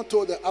one, we were not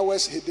told the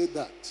hours he did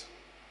that.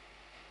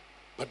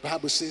 But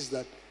Bible says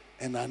that,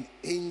 and an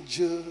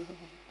angel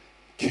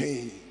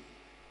came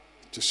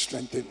to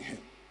strengthen him.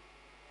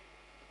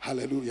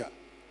 Hallelujah.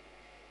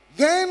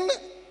 Then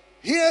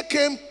here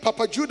came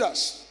Papa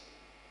Judas,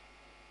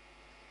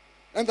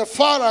 and the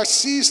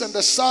Pharisees and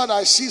the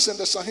Sadducees and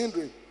the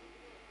Sanhedrin,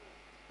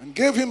 and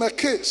gave him a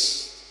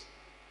kiss.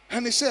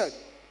 And he said,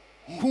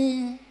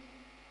 whom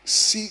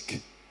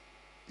seek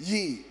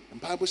ye? And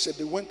the Bible said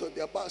they went on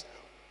their bus.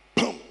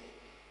 Boom.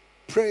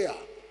 Prayer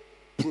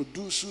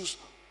produces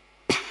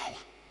power.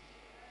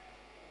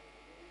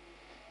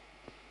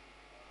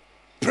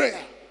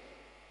 Prayer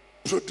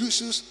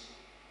produces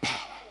power.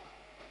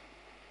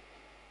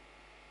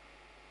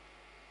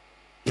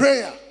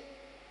 Prayer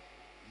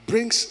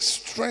brings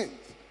strength.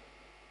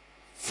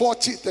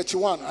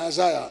 40:31,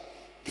 Isaiah.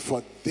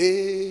 For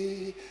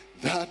they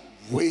that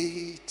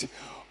wait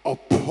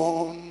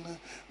upon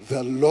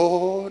the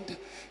Lord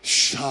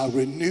shall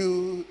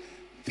renew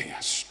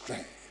their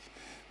strength.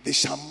 They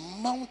shall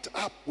mount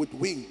up with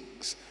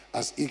wings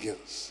as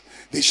eagles.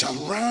 They shall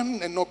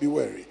run and not be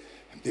weary,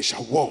 and they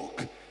shall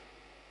walk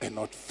and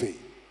not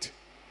faint.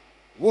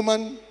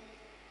 Woman,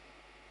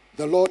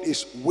 the Lord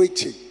is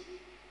waiting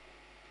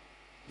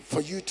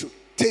for you to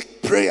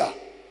take prayer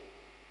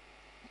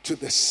to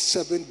the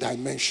seventh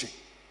dimension.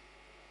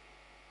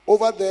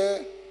 Over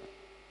there,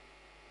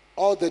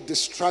 all the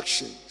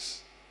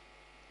distractions,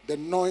 the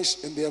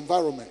noise in the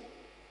environment,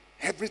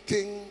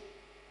 everything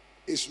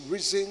is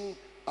risen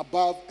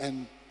above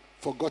and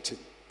forgotten,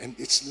 and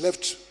it's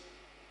left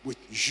with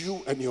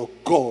you and your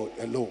God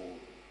alone.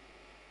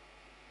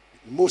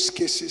 In most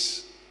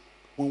cases,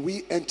 when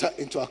we enter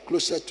into our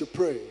closet to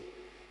pray,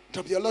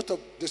 there'll be a lot of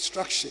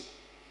distraction.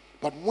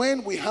 But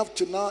when we have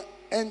to now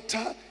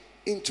enter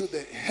into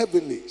the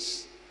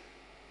heavenlies,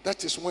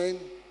 that is when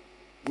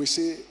we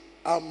say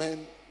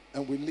amen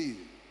and we leave.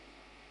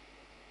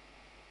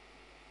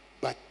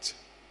 But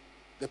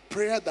the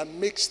prayer that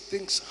makes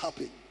things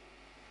happen,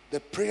 the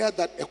prayer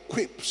that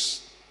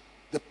equips,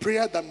 the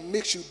prayer that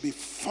makes you be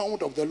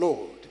found of the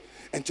Lord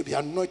and to be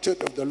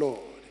anointed of the Lord,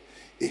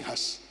 it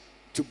has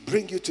to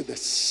bring you to the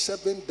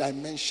seventh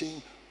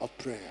dimension of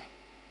prayer.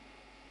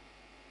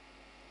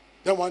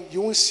 That one,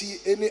 you won't see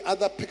any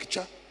other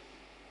picture.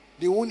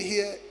 You won't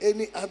hear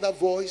any other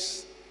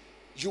voice.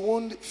 You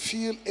won't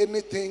feel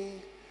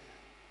anything.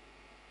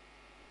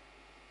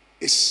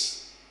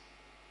 It's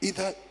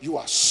either you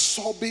are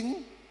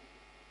sobbing,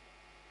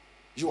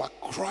 you are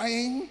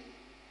crying,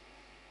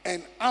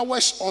 and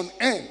hours on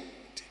end,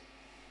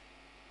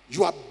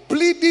 you are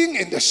bleeding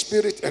in the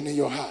spirit and in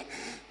your heart.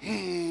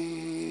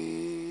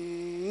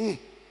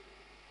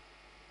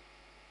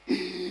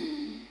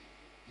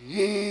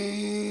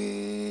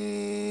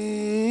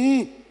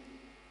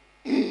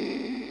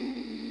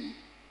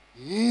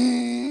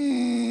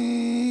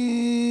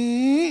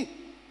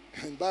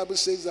 And Bible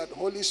says that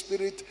Holy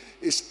Spirit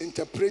is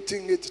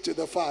interpreting it to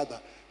the Father.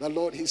 The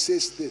Lord, he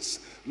says this.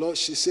 Lord,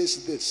 she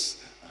says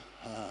this.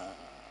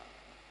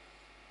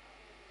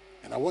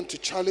 And I want to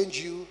challenge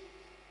you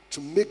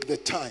to make the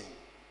time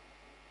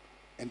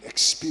and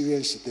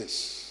experience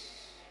this.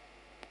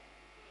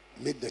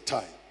 Make the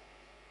time.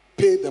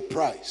 Pay the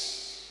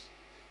price.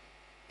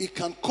 It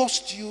can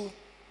cost you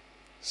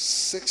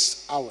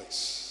 6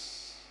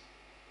 hours.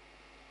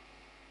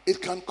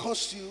 It can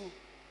cost you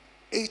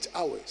 8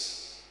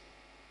 hours.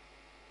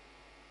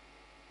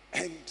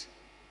 And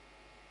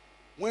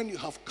when you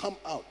have come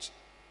out,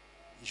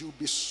 you'll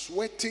be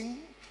sweating.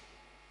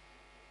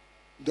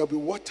 There'll be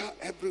water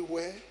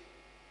everywhere.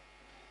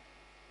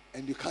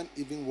 And you can't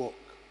even walk.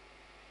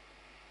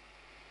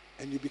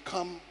 And you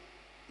become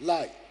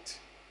light.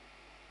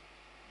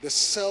 The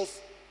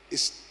self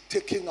is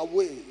taken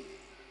away.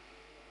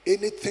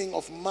 Anything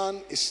of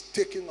man is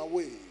taken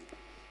away.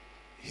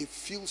 He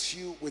fills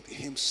you with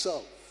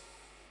himself.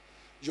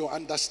 Your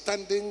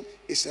understanding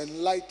is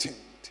enlightened.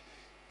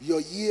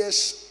 Your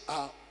ears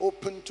are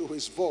open to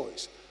his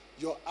voice.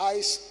 Your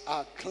eyes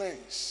are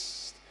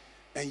cleansed.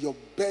 And your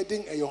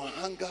burden and your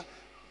hunger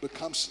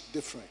becomes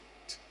different.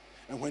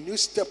 And when you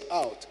step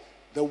out,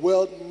 the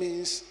world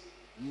means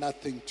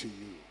nothing to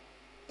you.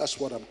 That's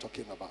what I'm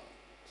talking about.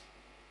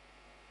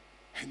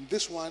 And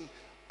this one,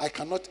 I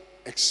cannot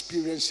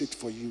experience it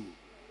for you.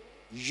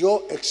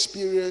 Your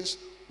experience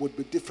would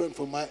be different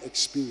from my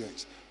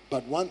experience.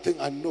 But one thing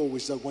I know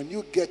is that when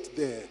you get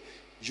there,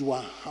 you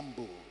are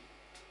humbled.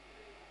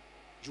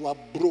 You are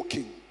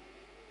broken.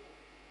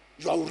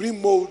 You are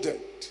remolded.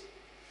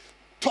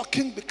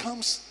 Talking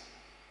becomes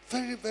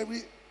very,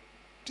 very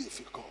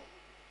difficult.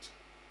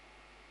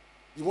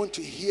 You want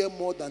to hear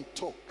more than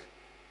talk.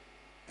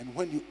 And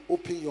when you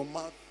open your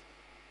mouth,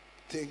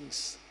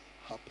 things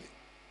happen.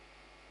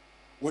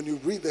 When you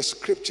read the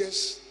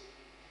scriptures,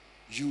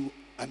 you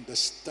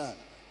understand.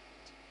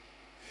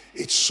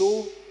 It's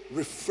so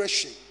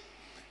refreshing.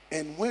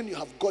 And when you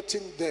have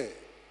gotten there,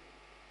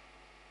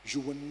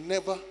 you will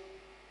never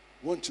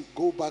want to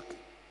go back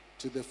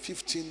to the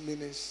 15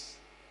 minutes,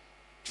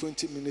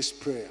 20 minutes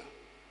prayer.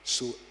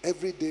 So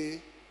every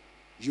day,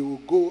 you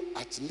will go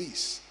at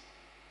least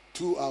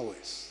 2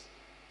 hours,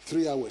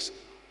 3 hours.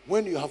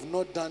 When you have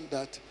not done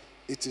that,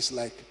 it is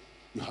like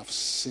you have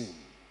sinned.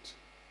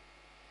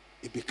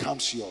 It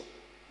becomes your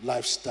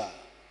lifestyle.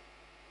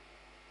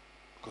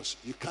 Because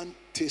you can't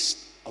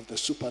taste of the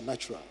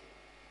supernatural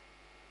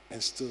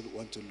and still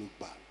want to look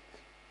back.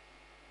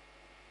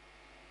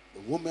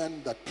 The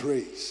woman that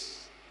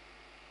prays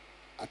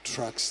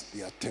attracts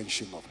the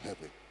attention of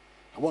heaven.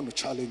 I want to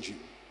challenge you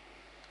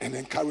and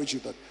encourage you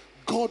that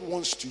God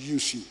wants to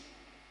use you.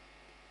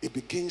 It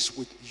begins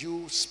with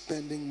you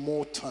spending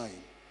more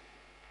time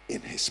in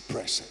his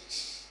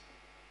presence.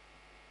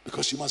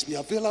 Because you must be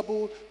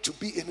available to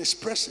be in his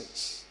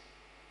presence.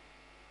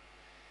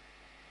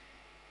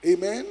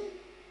 Amen?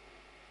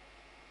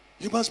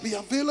 You must be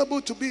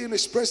available to be in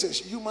his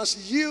presence. You must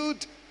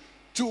yield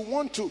to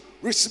want to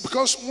receive.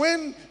 Because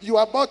when you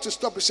are about to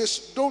stop, it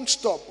says, don't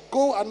stop.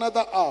 Go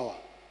another hour.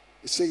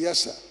 You say, yes,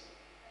 sir.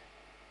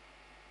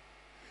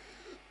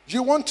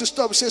 You want to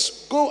stop, it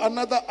says, go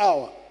another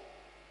hour.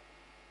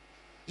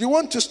 You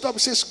want to stop, it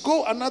says,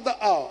 go another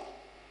hour.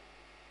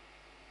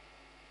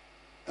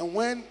 And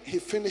when he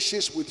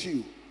finishes with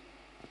you,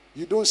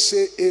 you don't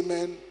say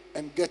amen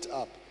and get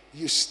up.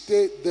 You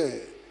stay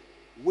there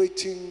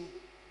waiting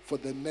for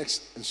the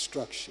next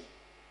instruction.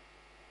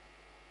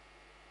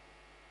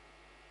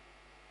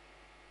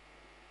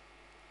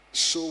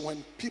 So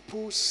when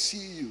people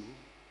see you,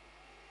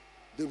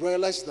 they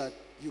realize that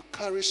you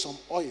carry some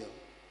oil,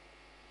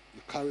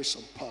 you carry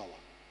some power,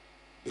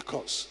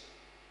 because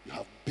you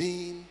have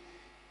been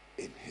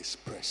in his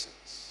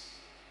presence.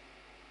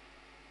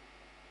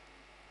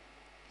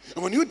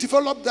 And when you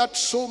develop that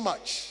so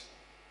much,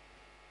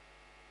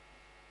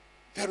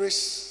 there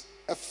is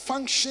a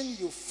function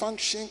you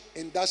function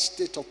in that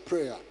state of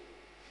prayer.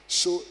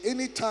 So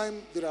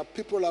anytime there are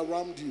people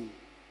around you,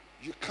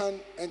 you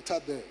can't enter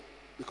there,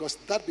 because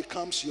that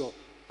becomes your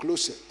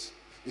closet.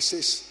 It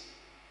says,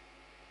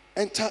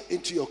 enter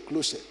into your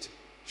closet,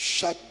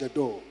 shut the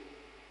door.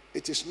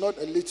 It is not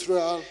a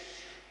literal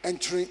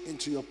entering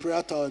into your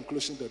prayer tower and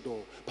closing the door,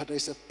 but there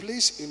is a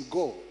place in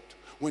God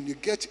when you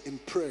get in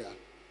prayer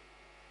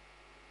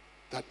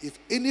that if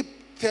any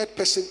third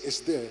person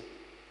is there,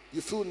 you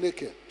feel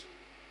naked,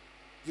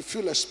 you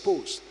feel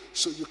exposed,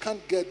 so you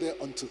can't get there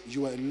until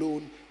you are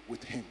alone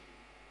with him.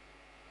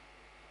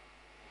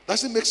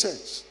 Does it make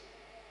sense?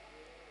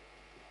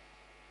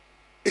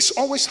 It's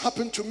always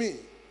happened to me.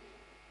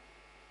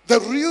 The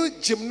real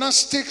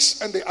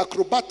gymnastics and the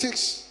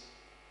acrobatics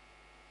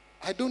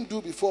I don't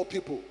do before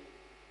people,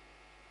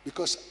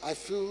 because I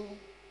feel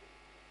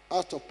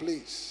out of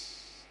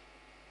place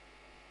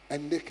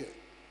and naked.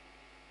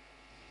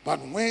 But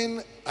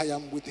when I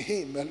am with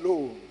him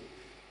alone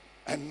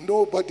and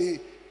nobody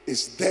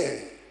is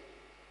there,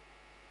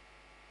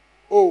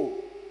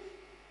 oh,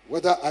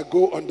 whether I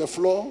go on the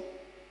floor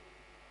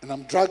and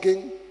I'm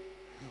dragging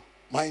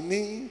my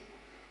knee,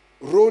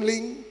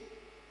 rolling,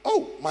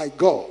 oh my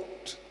God,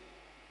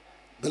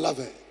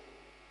 beloved,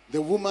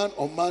 the woman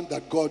or man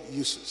that God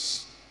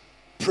uses,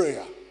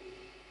 prayer.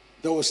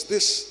 There was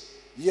this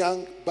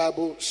young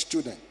Bible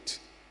student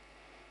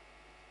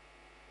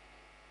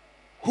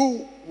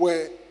who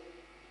were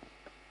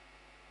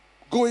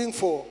going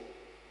for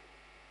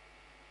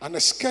an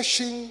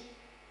excursion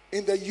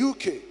in the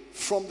UK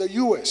from the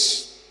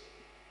US.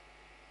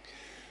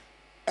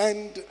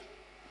 And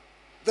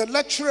the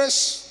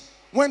lecturers,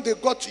 when they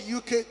got to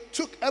UK,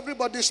 took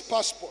everybody's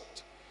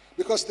passport,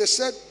 because they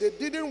said they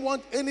didn't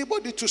want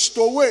anybody to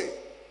stow away.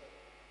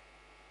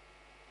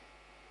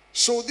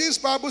 So these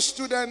Bible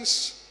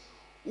students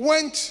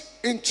went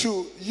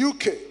into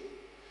UK,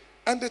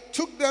 and they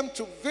took them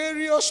to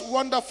various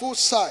wonderful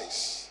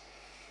sites,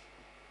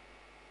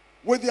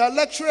 with their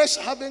lecturers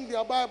having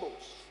their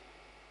Bibles,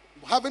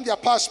 having their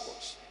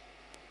passports.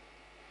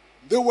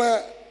 There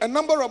were a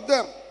number of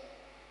them,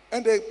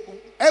 and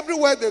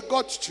everywhere they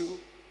got to,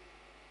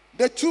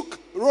 they took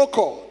roll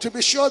call to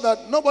be sure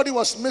that nobody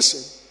was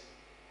missing.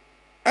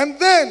 And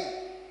then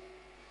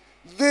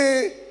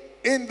they,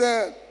 in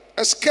the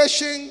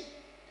excursion,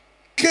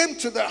 came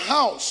to the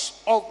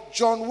house of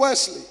John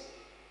Wesley.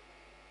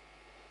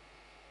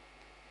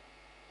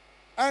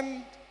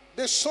 And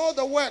they saw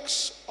the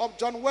works of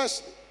John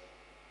Wesley.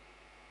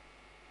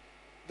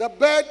 The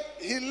bed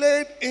he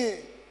laid in,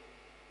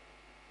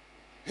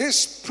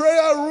 his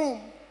prayer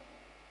room,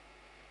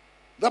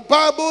 the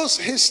Bibles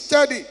he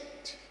studied.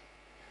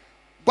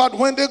 But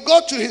when they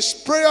got to his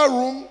prayer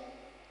room,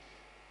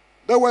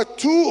 there were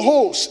 2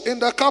 holes in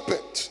the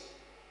carpet.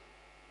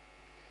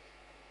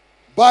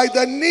 By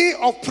the need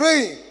of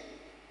praying.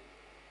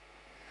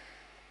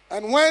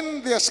 And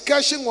when the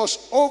excursion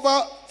was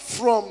over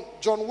from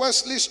John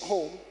Wesley's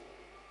home,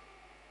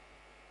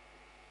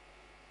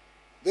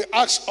 they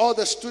asked all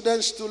the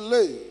students to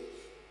leave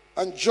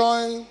and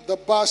join the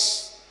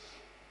bus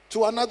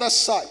to another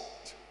site.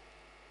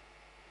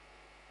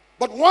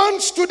 But one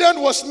student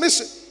was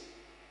missing.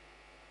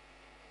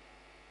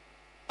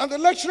 And the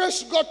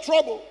lecturers got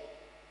trouble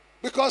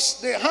because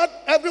they had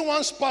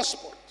everyone's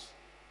passport.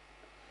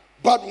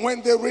 But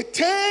when they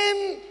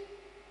returned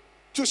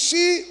to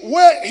see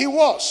where he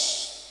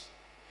was,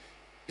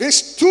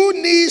 his 2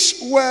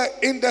 knees were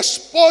in the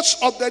spots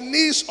of the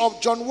knees of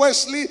John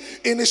Wesley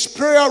in his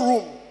prayer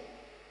room.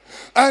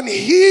 And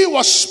he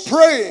was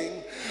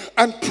praying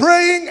and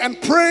praying and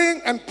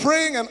praying and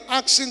praying and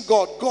asking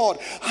God, God,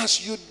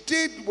 as you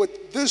did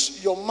with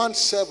this your man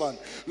servant,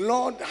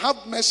 Lord, have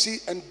mercy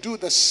and do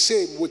the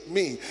same with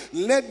me.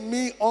 Let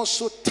me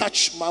also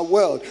touch my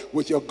world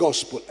with your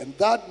gospel. And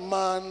that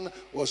man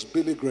was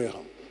Billy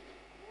Graham.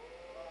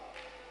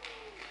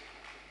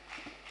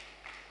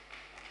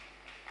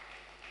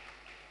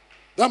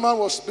 That man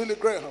was Billy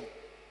Graham.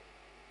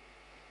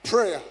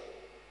 Prayer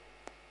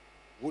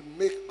would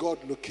make God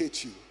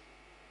locate you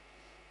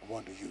and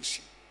want to use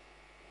you.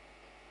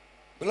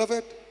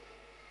 Beloved,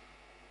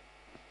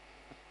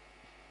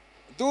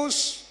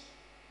 those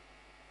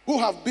who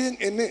have been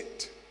in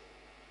it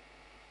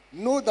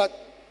know that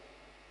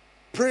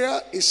prayer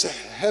is a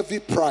heavy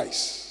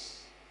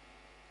price.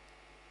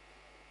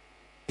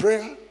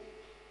 Prayer,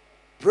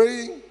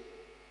 praying,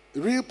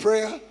 real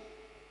prayer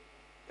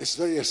is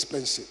very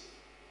expensive.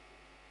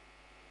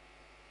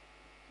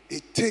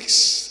 It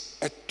takes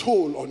a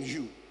toll on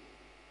you.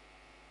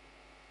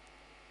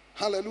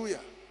 Hallelujah.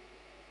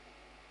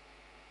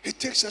 It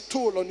takes a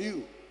toll on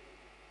you.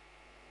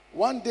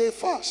 One day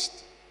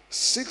fast,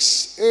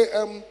 6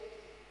 a.m.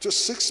 to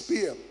 6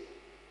 p.m.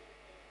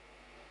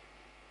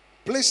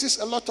 places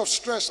a lot of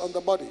stress on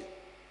the body.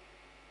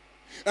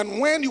 And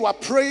when you are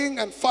praying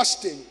and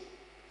fasting,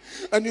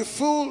 and you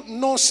feel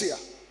nausea,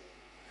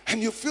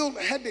 and you feel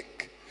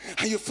headache,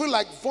 and you feel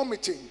like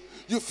vomiting,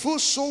 you feel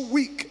so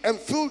weak and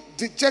feel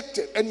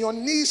dejected, and your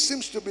knees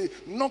seems to be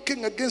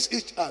knocking against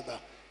each other,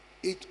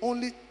 it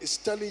only is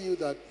telling you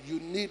that you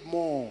need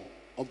more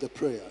of the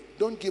prayer.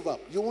 Don't give up.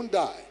 You won't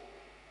die.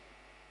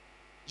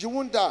 You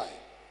won't die.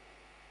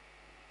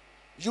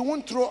 You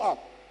won't throw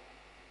up.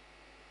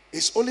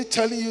 It's only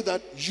telling you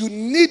that you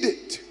need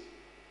it.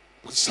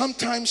 But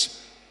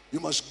sometimes you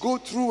must go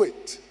through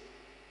it.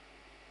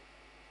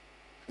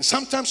 And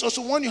sometimes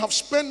also when you have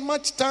spent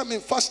much time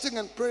in fasting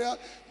and prayer,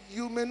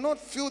 you may not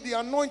feel the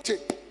anointing.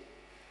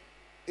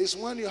 It's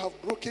when you have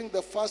broken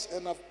the fast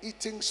and have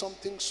eaten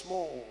something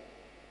small,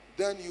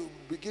 then you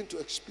begin to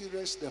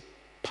experience the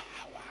power.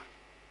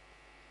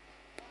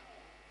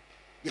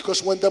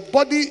 Because when the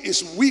body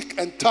is weak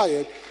and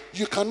tired,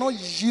 you cannot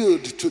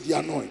yield to the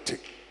anointing.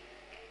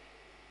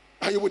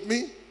 Are you with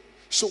me?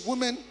 So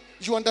women,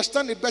 you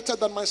understand it better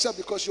than myself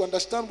because you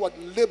understand what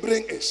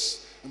laboring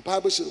is. And the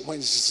Bible says,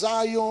 when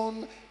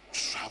Zion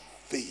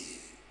travailed.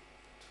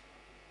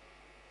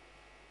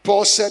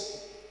 Paul said,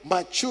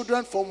 my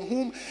children from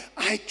whom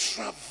I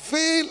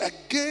travail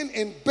again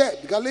in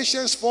bed.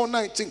 Galatians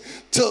 4:19.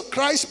 Till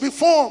Christ be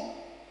formed.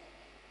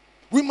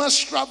 We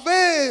must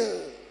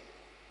travail.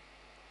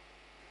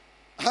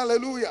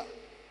 Hallelujah.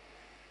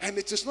 And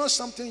it is not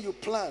something you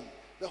plan.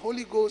 The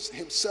Holy Ghost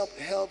himself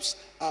helps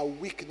our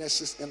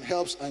weaknesses and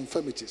helps our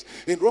infirmities.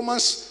 In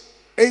Romans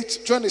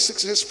 8:26 it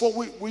says, for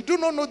we do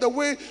not know the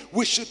way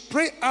we should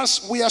pray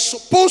as we are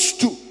supposed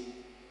to.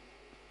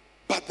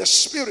 But the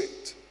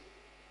Spirit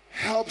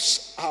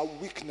helps our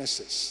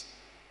weaknesses.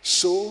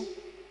 So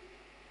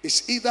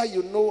it's either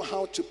you know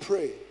how to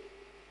pray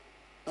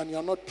and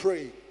you're not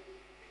praying.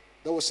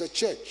 There was a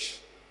church.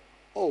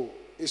 Oh,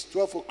 it's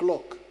 12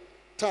 o'clock.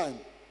 Time.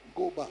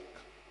 Go back.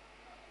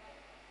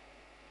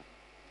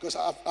 Because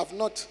I've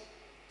not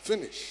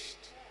finished.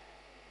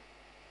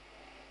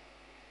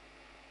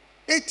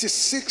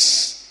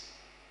 86,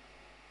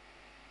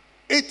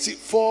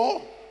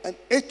 84, and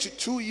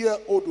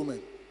 82-year-old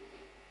women.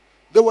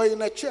 They were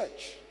in a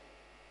church.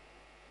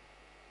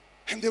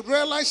 And they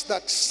realized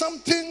that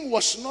something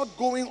was not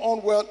going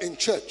on well in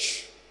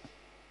church.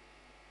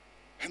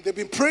 And they've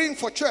been praying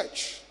for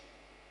church.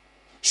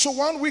 So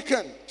one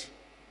weekend,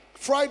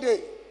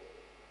 Friday,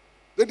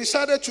 they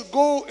decided to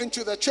go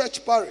into the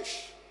church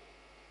parish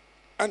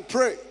and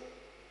pray.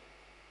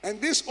 And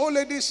these old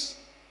ladies,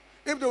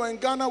 if they were in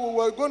Ghana, we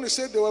were going to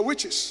say they were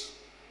witches.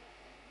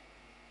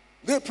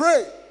 They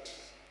prayed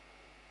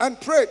and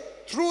prayed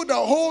through the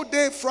whole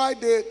day,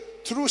 Friday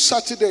through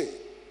Saturday,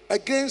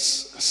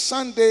 against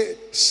Sunday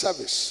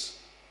service.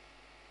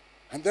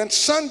 And then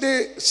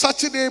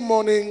Saturday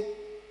morning,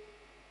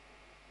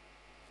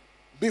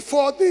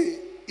 before they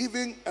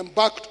even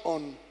embarked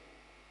on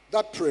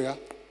that prayer,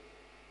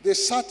 they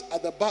sat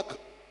at the back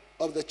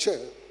of the chair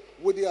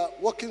with their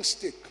walking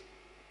stick.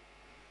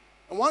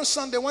 And one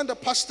Sunday when the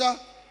pastor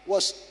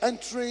was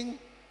entering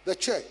the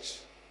church,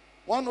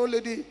 one old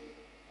lady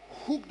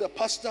hooked the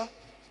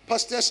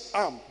pastor's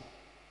arm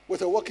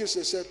with a walking stick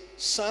and said,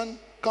 son,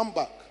 come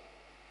back.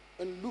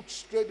 And looked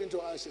straight into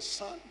her eyes and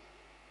said, son,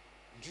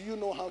 do you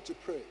know how to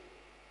pray?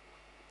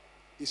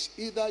 It's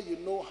either you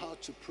know how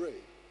to pray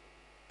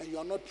and you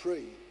are not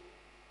praying,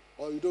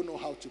 or you don't know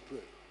how to pray.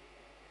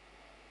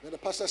 Then the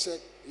pastor said,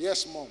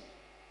 yes, mom.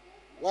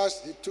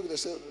 Whilst he took the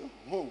step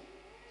home,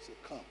 he said,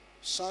 come.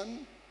 Son,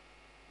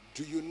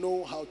 do you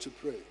know how to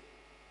pray?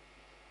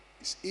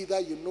 It's either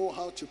you know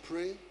how to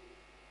pray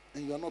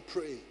and you are not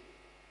praying,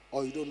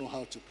 or you don't know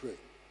how to pray.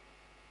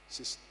 He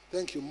says,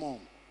 thank you, mom.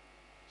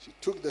 She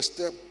took the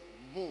step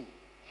home.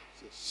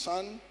 He said,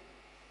 son,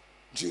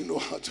 do you know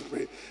how to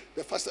pray?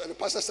 The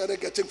pastor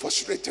started getting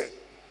frustrated.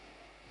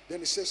 Then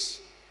he says,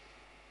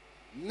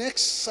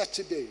 next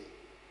Saturday,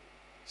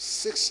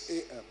 6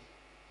 a.m.,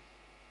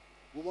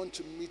 we want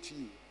to meet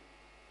you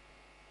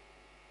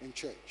in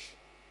church.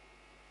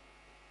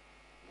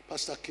 The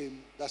pastor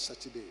came that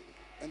Saturday,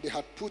 and they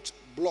had put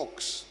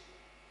blocks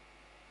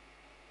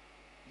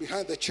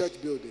behind the church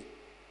building,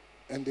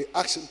 and they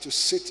asked him to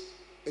sit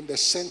in the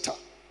center.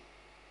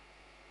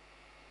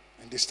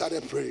 And they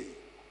started praying.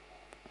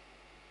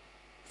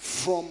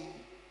 From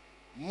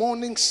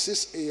morning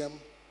 6 a.m.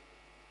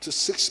 to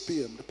 6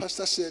 p.m., the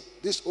pastor said,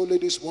 these old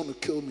ladies want to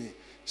kill me. He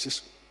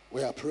says,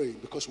 we are praying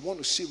because we want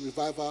to see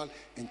revival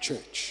in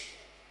church.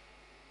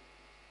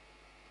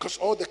 Because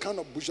all the kind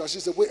of bourgeoisie,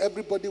 the way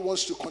everybody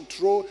wants to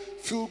control,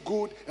 feel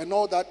good, and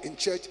all that in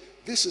church,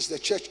 this is the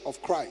church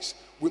of Christ.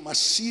 We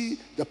must see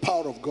the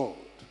power of God.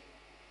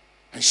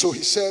 And so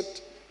he said,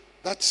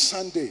 that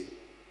Sunday,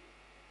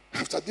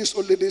 after these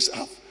old ladies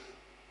have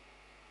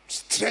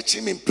stretched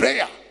him in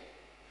prayer,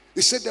 he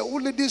He said the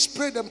old ladies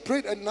prayed and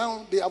prayed, and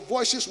now their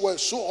voices were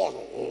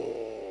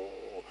so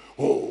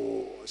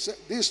He said,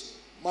 these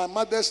my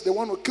mothers, they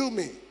want to kill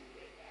me.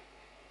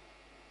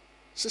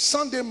 It's a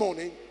Sunday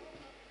morning.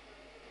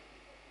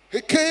 He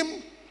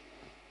came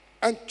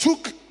and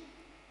took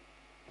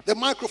the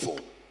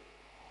microphone.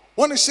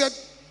 When he said,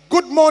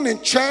 "Good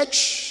morning,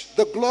 church,"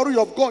 the glory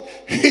of God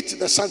hit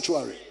the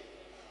sanctuary.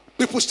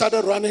 People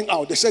started running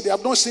out. They said they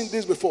have not seen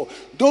this before.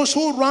 Those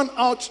who ran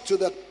out to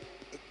the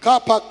car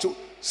park to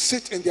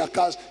sit in their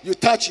cars, you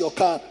touch your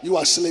car, you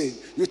are slain.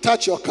 You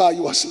touch your car,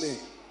 you are slain.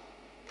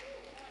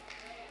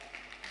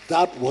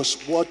 That was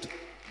what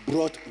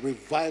brought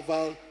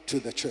revival to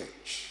the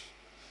church.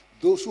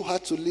 Those who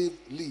had to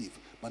leave.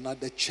 But now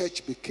the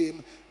church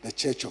became the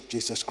church of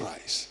Jesus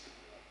Christ.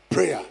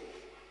 Prayer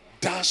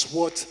does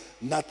what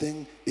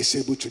nothing is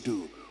able to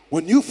do.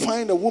 When you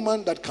find a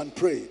woman that can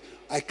pray,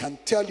 I can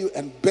tell you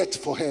and bet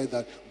for her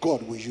that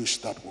God will use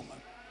that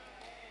woman.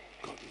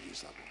 God will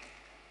use that woman.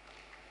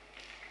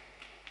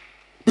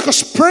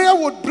 Because prayer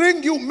would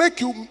make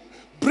you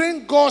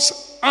bring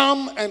God's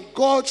arm, and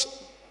God's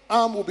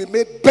arm will be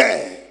made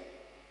bare.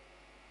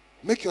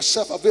 Make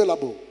yourself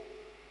available.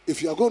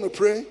 If you are going to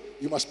pray,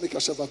 you must make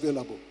yourself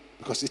available,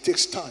 because it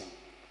takes time.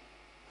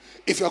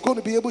 If you are going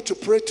to be able to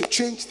pray to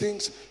change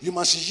things, you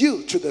must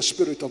yield to the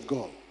Spirit of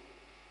God.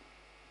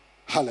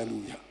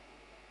 Hallelujah.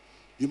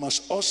 You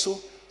must also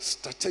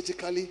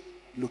strategically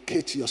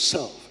locate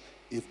yourself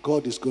if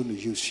God is going to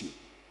use you.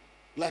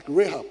 Like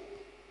Rahab.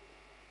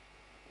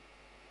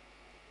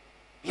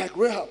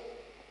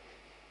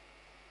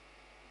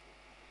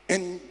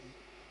 In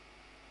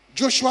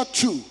Joshua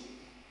 2,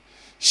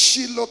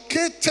 she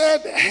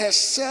located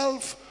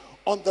herself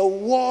on the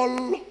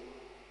wall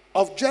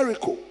of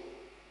Jericho.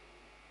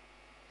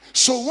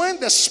 So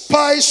when the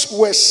spies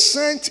were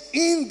sent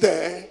in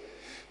there,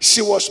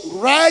 she was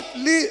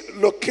rightly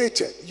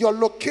located. Your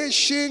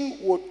location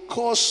would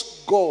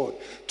cause God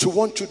to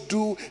want to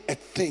do a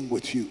thing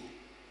with you.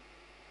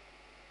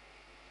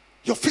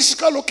 Your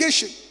physical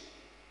location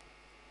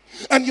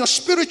and your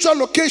spiritual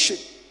location.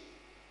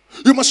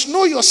 You must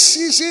know your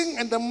season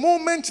and the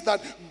moment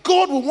that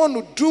God will want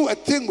to do a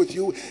thing with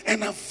you,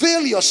 and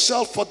avail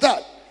yourself for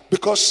that.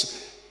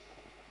 Because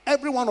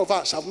every one of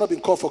us have not been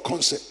called for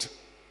concert,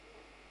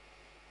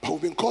 but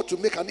we've been called to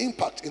make an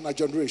impact in our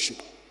generation.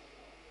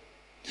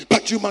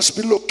 But you must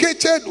be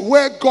located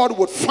where God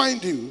would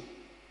find you.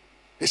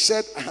 He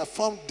said, "I have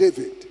found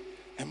David,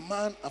 a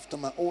man after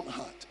my own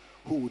heart,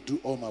 who will do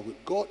all my will."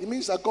 God, it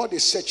means that God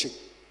is searching.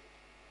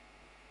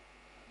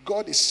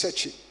 God is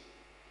searching.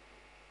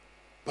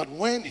 But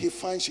when he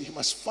finds you, he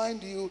must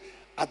find you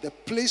at the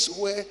place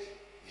where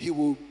he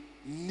will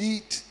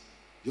need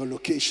your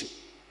location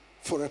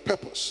for a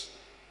purpose.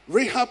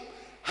 Rahab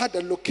had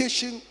a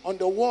location on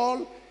the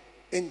wall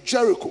in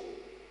Jericho,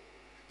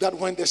 that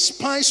when the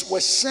spies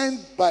were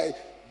sent by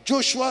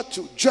Joshua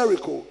to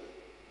Jericho,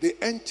 they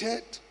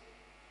entered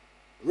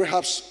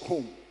Rahab's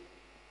home.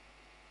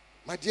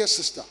 My dear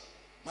sister,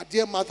 my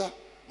dear mother,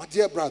 my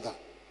dear brother,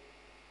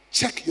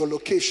 check your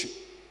location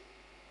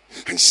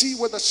and see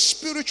whether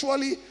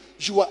spiritually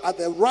you are at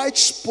the right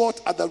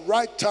spot at the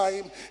right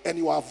time, and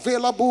you are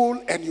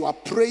available, and you are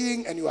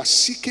praying, and you are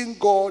seeking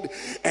God,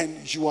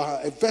 and you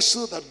are a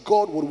vessel that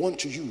God would want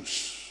to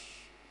use.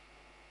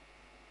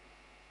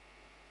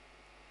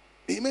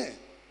 Amen.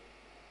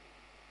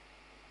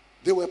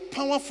 There were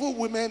powerful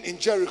women in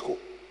Jericho.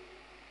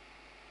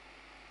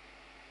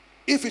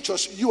 If it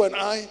was you and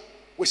I,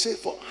 we say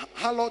for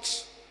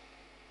harlots.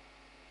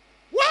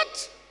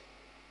 What?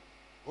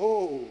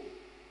 Oh,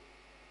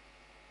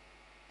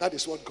 that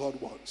is what God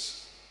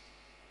wants.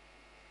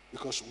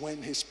 Because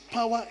when his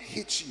power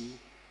hits you,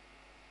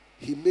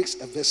 he makes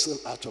a vessel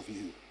out of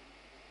you.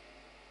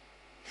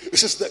 It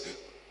says that,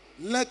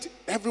 "Let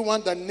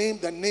everyone that name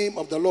the name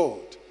of the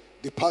Lord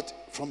depart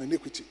from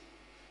iniquity.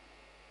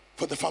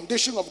 For the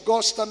foundation of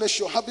God standeth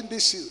sure, having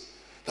this seal,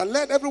 that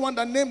let everyone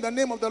that name the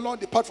name of the Lord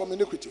depart from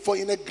iniquity. For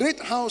in a great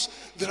house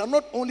there are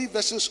not only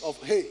vessels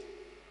of hay,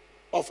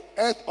 of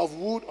earth, of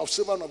wood, of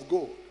silver, and of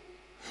gold.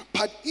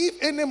 But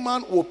if any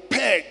man will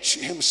purge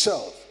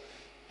himself,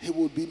 he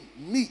will be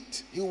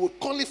meet. He will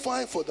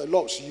qualify for the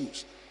Lord's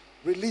use."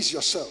 Release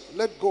yourself.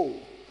 Let go.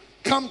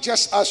 Come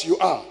just as you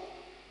are.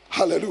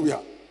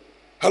 Hallelujah.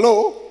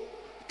 Hello?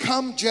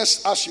 Come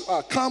just as you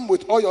are. Come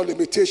with all your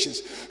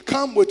limitations.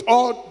 Come with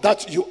all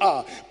that you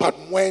are. But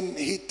when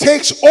he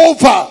takes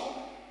over,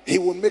 he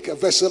will make a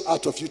vessel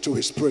out of you to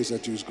his praise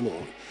and to his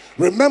glory.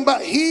 Remember,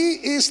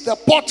 he is the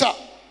potter.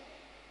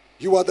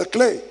 You are the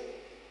clay.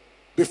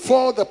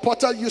 Before the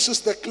potter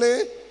uses the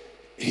clay,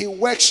 he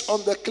works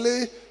on the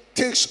clay,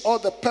 takes all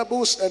the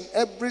pebbles and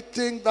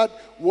everything that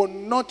will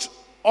not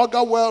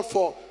augur well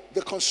for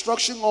the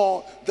construction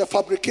or the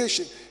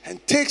fabrication,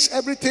 and takes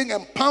everything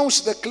and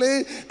pounds the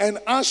clay and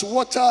adds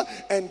water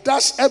and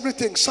does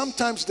everything.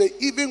 Sometimes they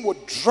even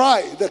would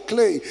dry the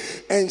clay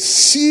and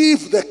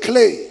sieve the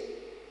clay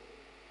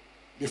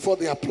before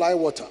they apply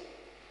water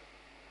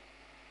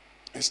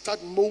and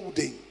start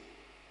molding.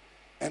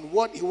 And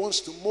what he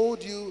wants to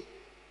mold you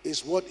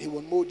is what he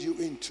will mold you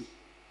into.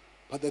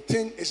 But the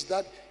thing is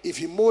that if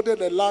he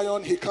molded a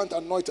lion, he can't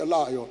anoint a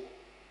lion.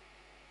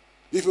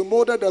 If he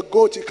molded a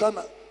goat, he can't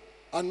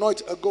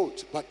anoint a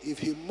goat. But if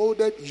he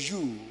molded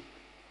you,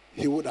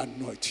 he would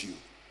anoint you.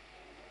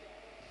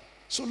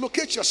 So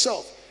locate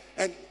yourself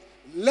and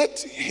let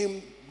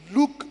him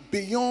look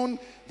beyond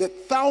the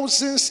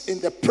thousands in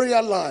the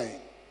prayer line.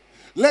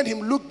 Let him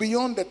look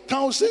beyond the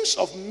thousands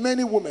of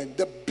many women,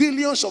 the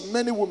billions of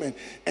many women,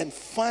 and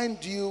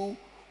find you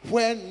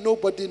where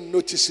nobody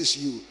notices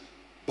you.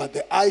 But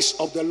the eyes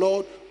of the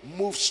Lord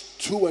moves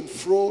to and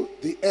fro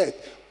the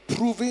earth,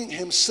 proving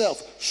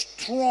himself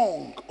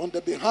strong on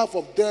the behalf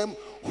of them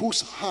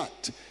whose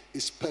heart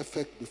is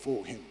perfect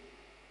before him.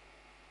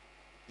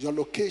 Your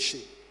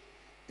location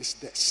is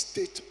the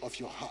state of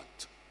your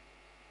heart.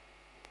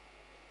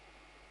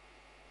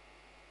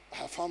 I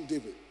have found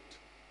David.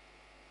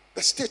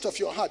 The state of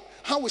your heart.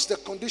 How is the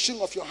condition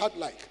of your heart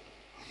like?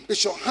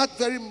 Is your heart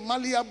very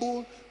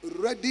malleable,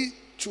 ready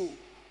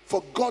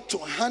for God to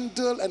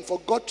handle and for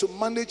God to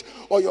manage?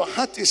 Or your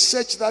heart is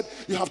such that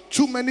you have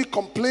too many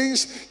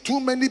complaints,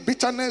 too many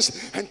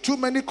bitterness, and too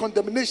many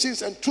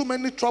condemnations, and too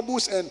many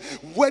troubles and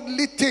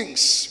worldly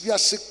things?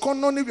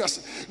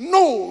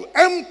 No,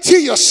 empty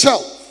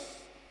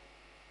yourself.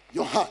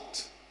 Your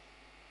heart.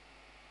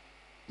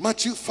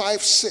 Matthew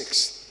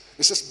 5:6.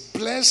 It says,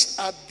 blessed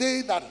are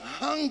they that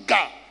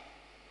hunger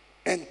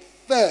and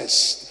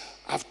thirst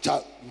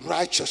after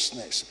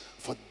righteousness,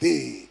 for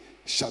they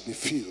shall be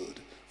filled.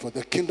 For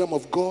the kingdom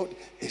of God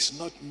is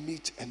not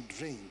meat and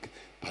drink,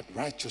 but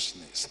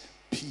righteousness,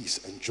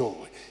 peace, and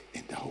joy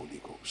in the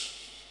Holy Ghost.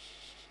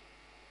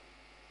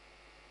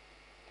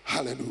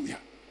 Hallelujah.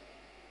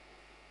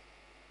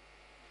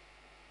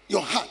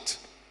 Your heart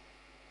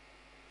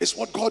is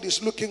what God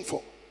is looking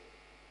for.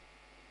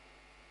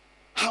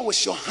 How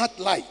is your heart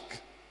like?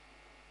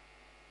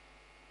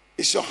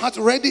 Is your heart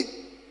ready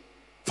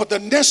for the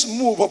next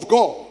move of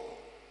God?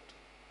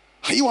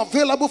 Are you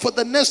available for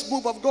the next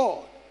move of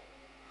God?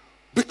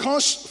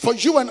 Because for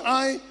you and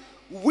I,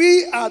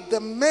 we are the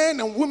men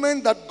and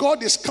women that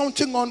God is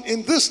counting on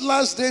in these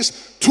last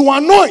days to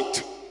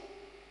anoint.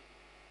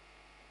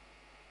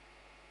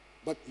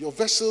 But your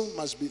vessel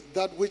must be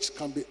that which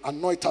can be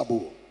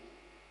anointable.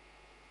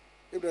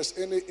 If there's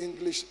any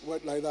English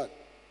word like that,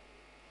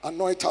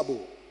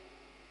 anointable.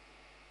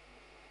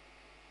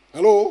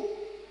 Hello?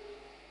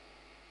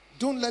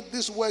 Don't let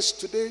these words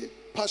today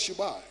pass you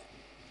by.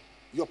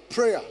 Your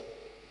prayer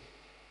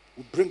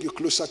will bring you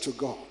closer to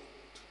God.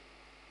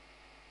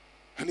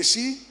 And you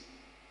see,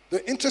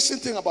 the interesting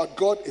thing about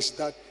God is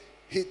that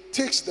he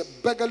takes the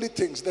beggarly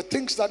things, the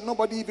things that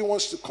nobody even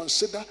wants to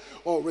consider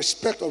or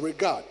respect or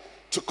regard,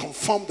 to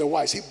conform the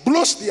wise. He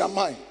blows their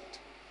mind.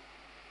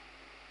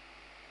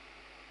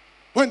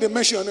 When they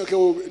mention,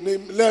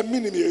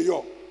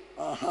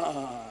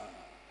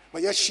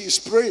 but yet she is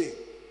praying.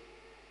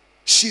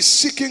 She's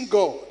seeking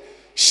God.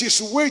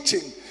 She's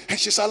waiting. And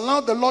she's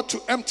allowed the Lord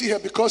to empty her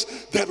because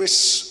there is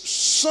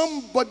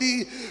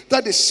somebody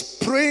that is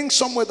praying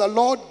somewhere, the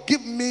Lord,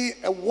 give me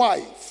a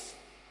wife.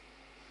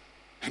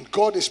 And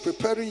God is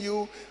preparing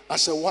you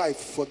as a wife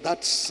for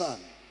that son.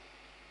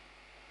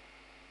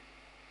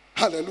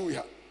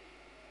 Hallelujah.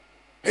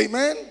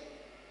 Amen.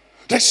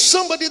 There's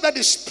somebody that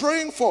is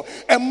praying for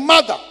a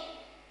mother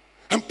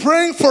and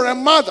praying for a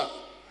mother.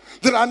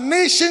 There are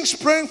nations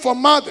praying for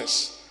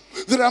mothers.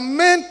 There are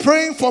men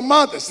praying for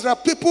mothers. There are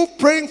people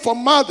praying for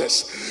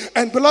mothers.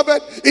 And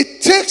beloved,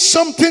 it takes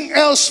something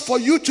else for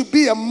you to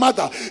be a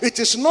mother. It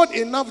is not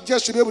enough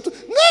just to be able to.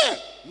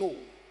 No.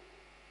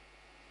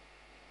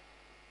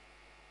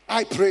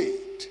 I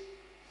prayed,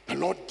 the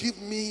Lord,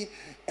 give me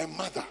a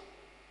mother.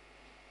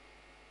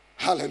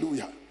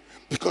 Hallelujah.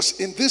 Because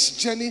in this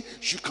journey,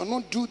 you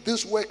cannot do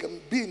this work and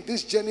be in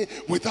this journey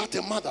without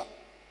a mother.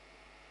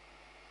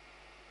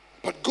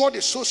 But God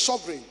is so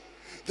sovereign.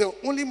 The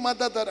only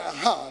mother that I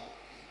had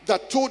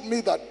that told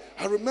me that,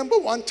 I remember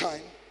one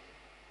time,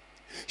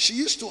 she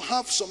used to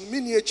have some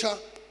miniature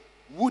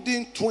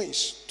wooden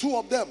twins, 2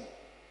 of them.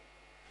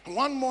 And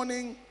one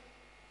morning,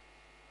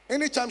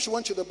 anytime she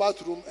went to the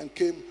bathroom and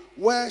came,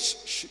 where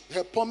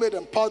her pomade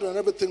and powder and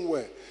everything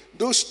were,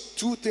 those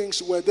 2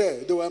 things were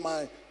there. They were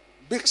my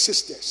big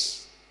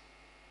sisters,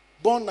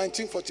 born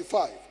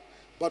 1945.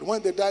 But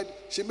when they died,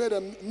 she made a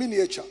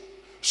miniature.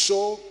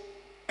 So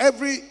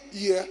every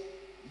year,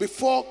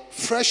 before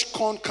fresh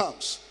corn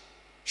comes,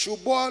 she'll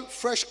boil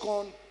fresh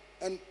corn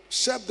and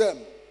serve them.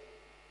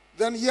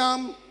 Then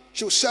yam,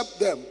 she'll serve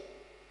them.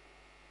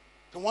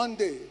 And one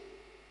day,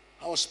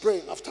 I was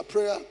praying. After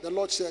prayer, the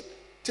Lord said,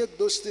 take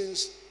those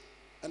things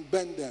and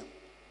bend them.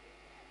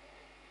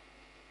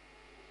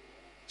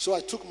 So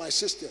I took my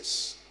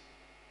sisters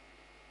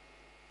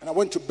and I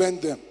went to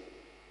bend them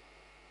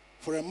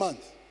for a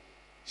month.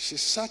 She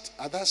sat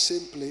at that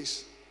same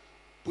place,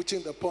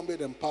 putting the pomade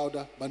and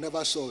powder, but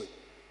never saw it.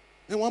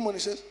 Then one morning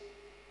he says,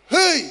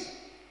 hey,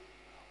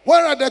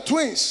 where are the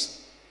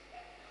twins?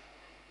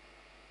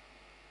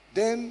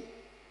 Then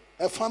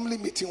a family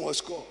meeting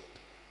was called.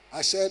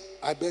 I said,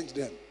 I benched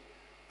them.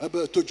 I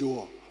told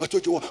you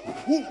what.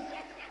 Who?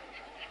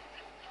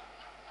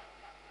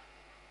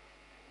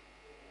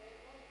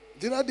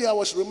 The other day I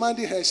was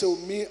reminding her, so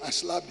me, I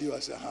slapped you. I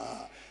said,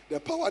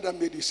 the power that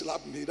made you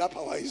slap me, that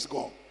power is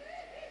gone.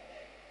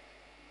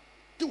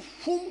 To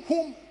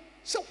whom?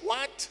 So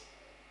what?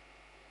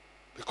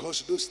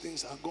 Because those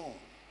things are gone.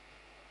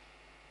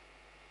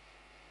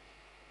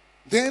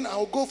 Then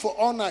I'll go for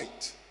all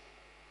night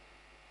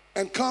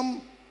and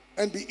come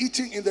and be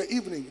eating in the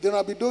evening. Then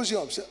I'll be dozing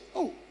up. Say,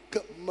 oh,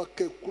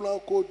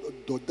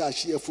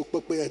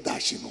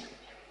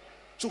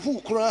 so who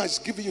is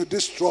giving you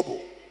this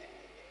trouble?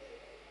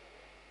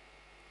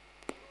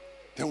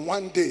 Then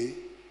one day,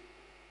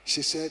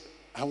 she said,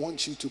 I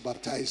want you to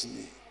baptize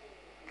me.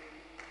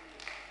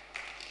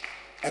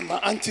 And my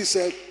auntie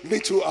said, me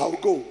too, I'll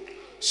go.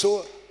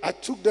 So I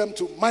took them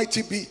to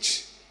Mighty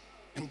Beach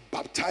and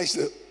baptized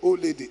the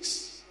old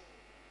ladies.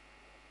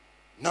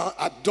 Now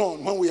at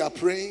dawn, when we are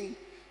praying,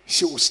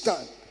 she will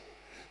stand.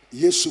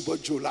 Yesu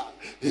Bajola.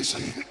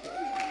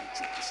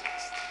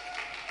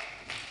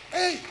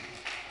 Hey,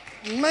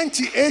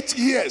 98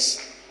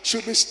 years,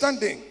 she'll be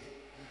standing.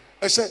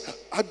 I said,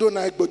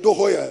 Adonai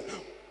Gbodohoya,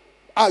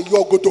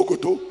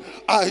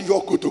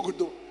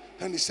 Ayogodogodo.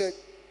 Then he said,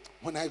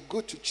 when I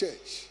go to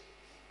church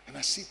and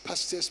I see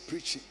pastors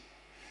preaching,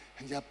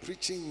 and they are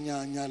preaching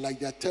like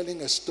they are telling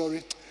a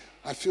story,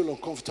 I feel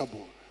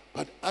uncomfortable.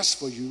 But as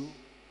for you,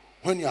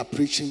 when you are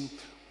preaching,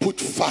 put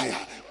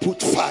fire, put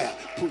fire,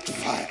 put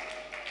fire.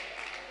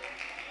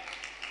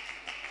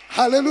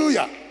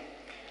 Hallelujah.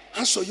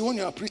 As for you, when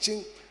you are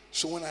preaching,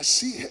 so when I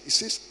see her, it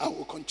says, I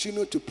will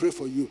continue to pray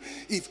for you.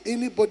 If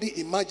anybody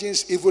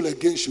imagines evil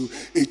against you,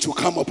 it will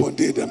come upon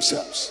they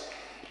themselves.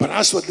 But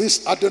as for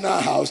this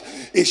Adonai house,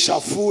 it shall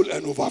full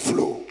and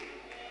overflow.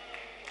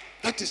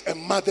 That is a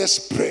mother's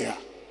prayer.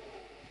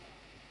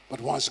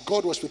 But once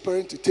God was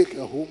preparing to take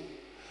her home,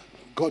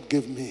 God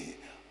gave me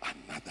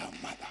another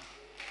mother.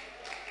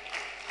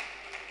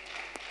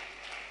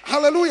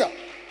 Hallelujah.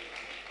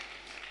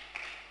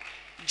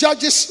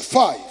 Judges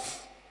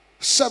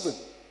 5:7.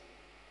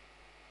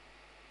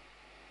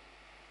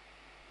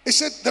 It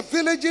said the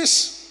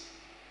villages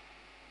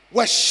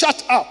were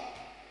shut up.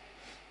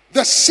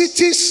 The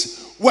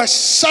cities were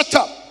shut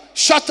up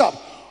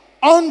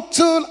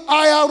until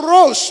I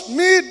arose,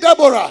 me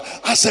Deborah,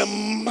 as a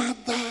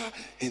mother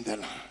in the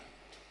land.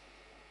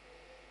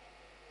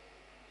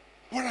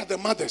 Where are the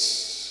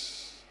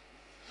mothers?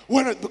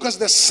 Because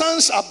the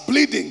sons are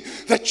bleeding,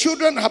 the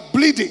children are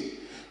bleeding.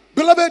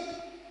 Beloved,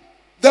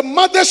 the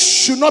mothers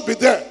should not be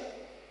there.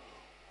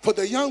 For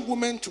the young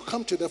woman to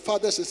come to the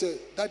fathers and say,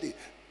 Daddy,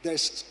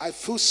 I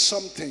feel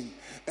something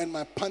and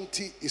my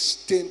panty is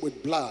stained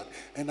with blood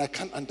and I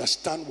can't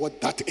understand what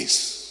that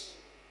is.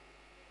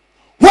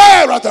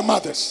 Where are the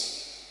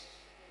mothers?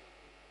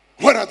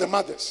 Where are the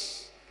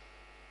mothers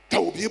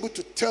that will be able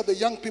to tell the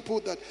young people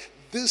that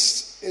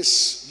this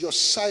is your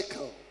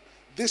cycle?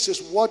 This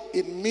is what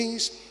it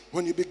means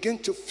when you begin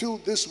to feel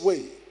this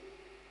way.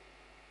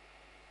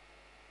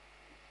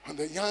 When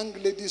the young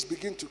ladies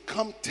begin to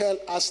come tell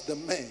us, the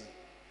men,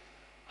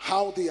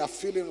 how they are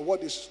feeling,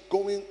 what is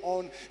going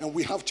on, and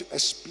we have to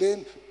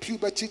explain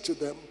puberty to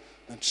them,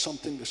 then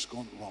something is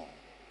gone wrong.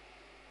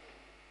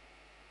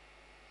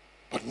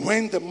 But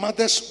when the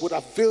mothers would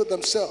avail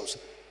themselves,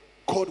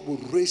 God will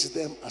raise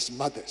them as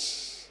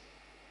mothers.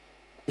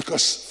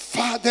 Because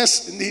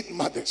fathers need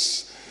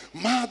mothers.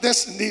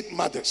 Mothers need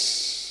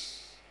mothers.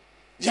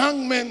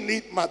 Young men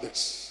need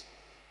mothers.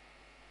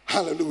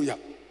 Hallelujah.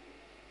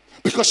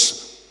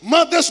 Because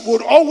mothers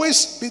would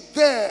always be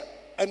there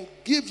and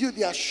give you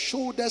their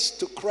shoulders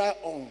to cry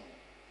on.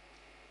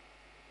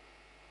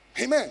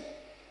 Amen.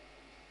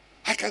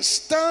 I can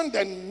stand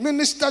and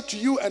minister to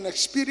you and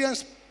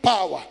experience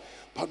power.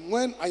 But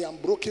when I am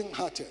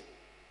brokenhearted,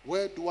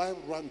 where do I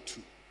run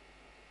to?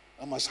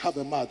 I must have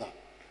a mother.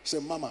 Say,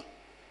 Mama,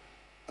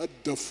 a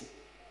dofu.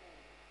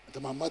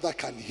 And my mother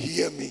can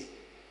hear me.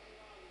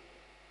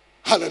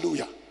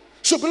 Hallelujah.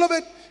 So,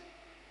 beloved,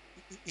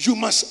 you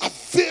must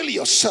avail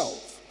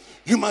yourself.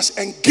 You must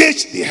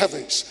engage the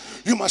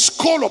heavens. You must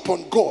call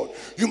upon God.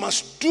 You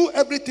must do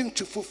everything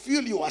to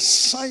fulfill your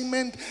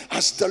assignment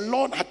as the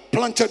Lord had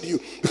planted you.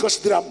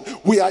 Because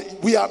we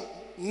are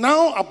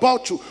now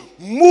about to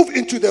move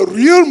into the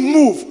real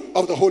move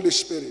of the Holy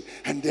Spirit.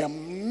 And there are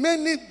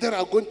many that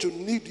are going to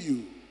need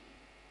you.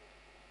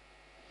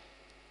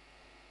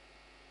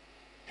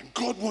 And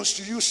God wants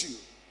to use you.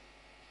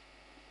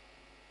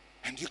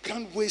 And you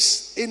can't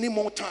waste any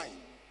more time.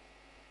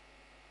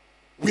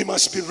 We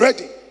must be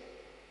ready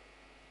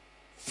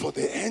for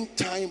the end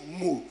time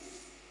move.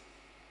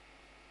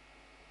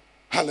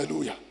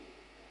 Hallelujah.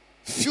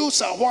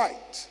 Fields are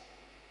white.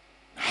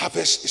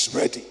 Harvest is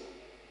ready.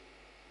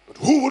 But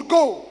who would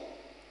go?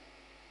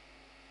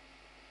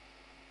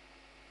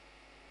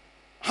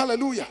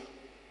 Hallelujah.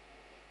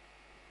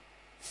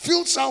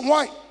 Fields are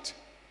white.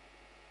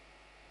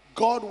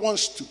 God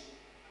wants to.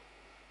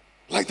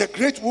 Like the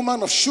great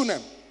woman of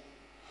Shunem.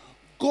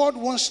 God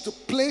wants to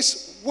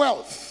place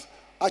wealth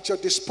at your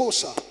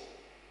disposal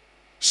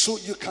so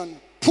you can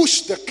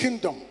push the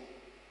kingdom.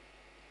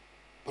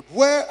 But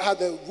where are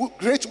the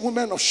great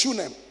women of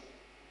Shunem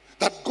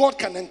that God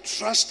can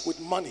entrust with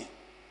money?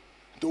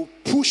 to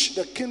push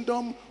the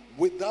kingdom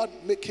without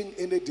making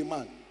any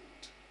demand.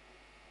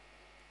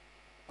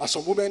 As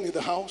some women in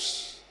the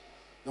house,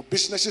 your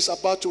business is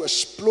about to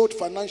explode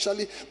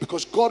financially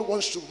because God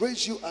wants to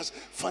raise you as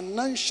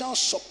financial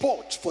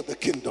support for the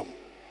kingdom.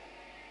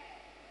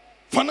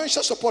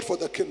 Financial support for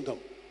the kingdom.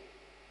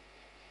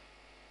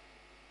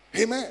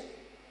 Amen.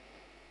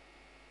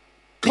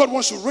 God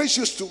wants to raise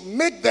you to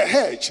make the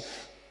hedge.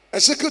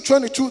 Ezekiel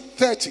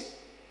 22:30.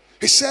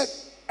 He said,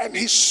 and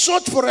he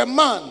sought for a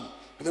man.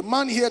 And the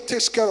man here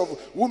takes care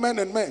of women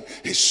and men.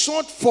 He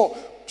sought for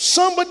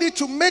somebody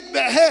to make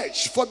the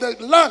hedge for the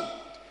land.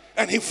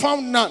 And he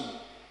found none.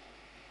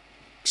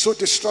 So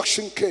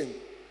destruction came.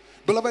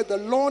 Beloved, the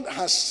Lord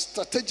has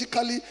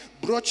strategically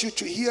brought you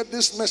to hear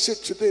this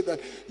message today that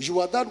you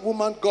are that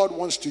woman God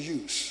wants to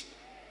use.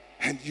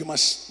 And you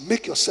must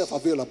make yourself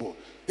available.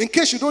 In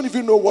case you don't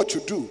even know what to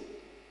do,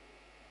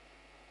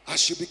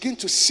 as you begin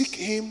to seek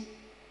him,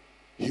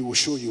 he will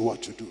show you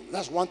what to do.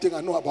 That's one thing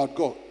I know about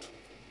God.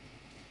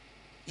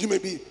 You may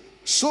be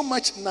so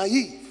much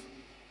naive,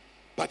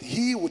 but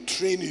he will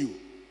train you.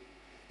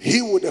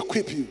 He would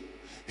equip you.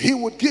 He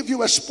would give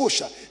you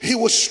exposure. He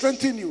will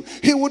strengthen you.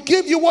 He would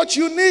give you what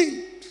you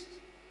need.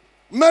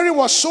 Mary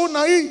was so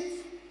naive.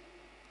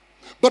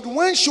 But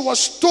when she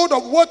was told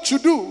of what to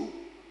do,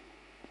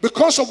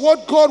 because of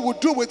what God would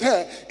do with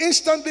her,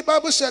 instantly the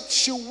Bible said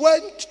she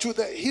went to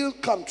the hill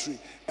country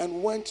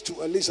and went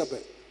to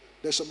Elizabeth.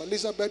 There's some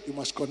Elizabeth you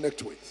must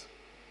connect with.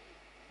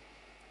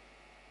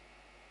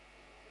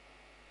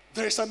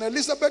 There is an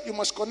Elizabeth you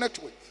must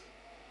connect with.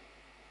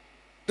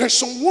 There's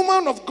some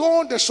woman of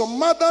God, there's some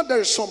mother,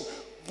 there's some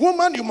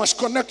woman you must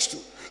connect to.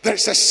 There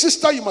is a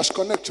sister you must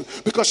connect to.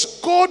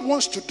 Because God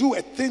wants to do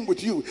a thing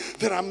with you.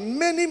 There are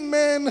many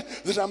men,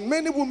 there are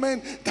many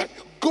women that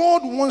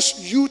God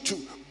wants you to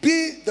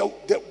be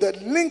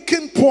the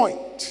linking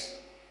point.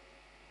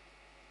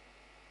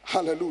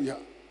 Hallelujah.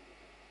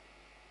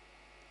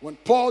 When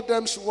Paul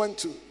Dems went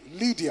to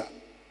Lydia,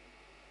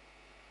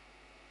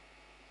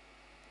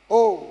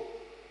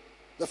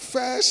 the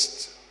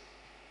first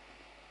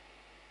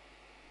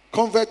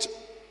convert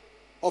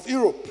of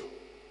Europe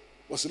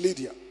was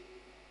Lydia,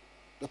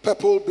 the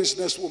purple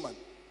businesswoman.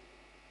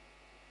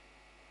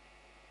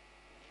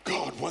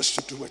 God wants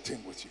to do a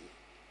thing with you.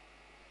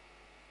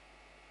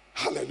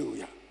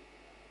 Hallelujah.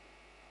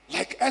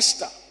 Like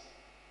Esther,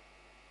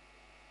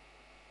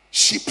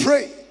 she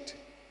prayed,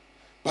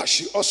 but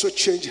she also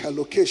changed her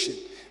location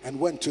and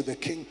went to the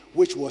king,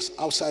 which was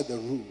outside the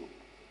room.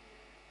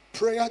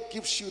 Prayer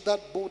gives you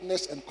that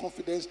boldness and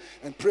confidence,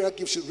 and prayer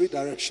gives you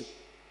redirection.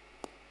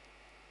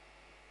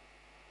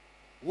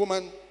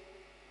 Woman,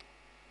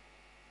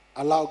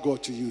 allow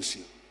God to use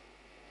you.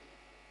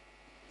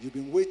 You've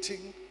been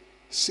waiting,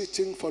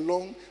 sitting for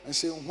long, and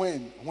saying,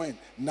 when?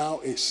 Now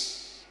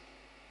is.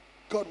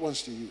 God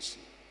wants to use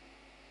you.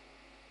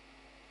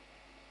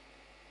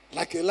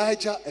 Like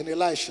Elijah and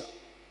Elisha.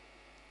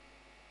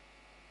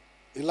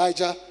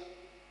 Elijah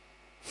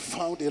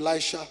found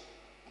Elisha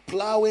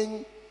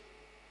plowing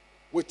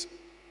with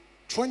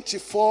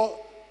 24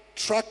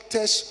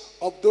 tractors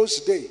of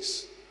those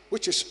days,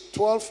 which is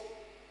 12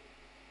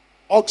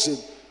 oxen.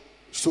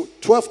 So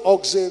 12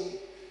 oxen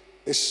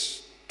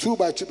is 2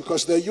 by 2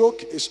 because the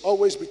yoke is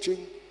always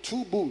between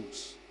 2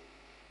 bulls.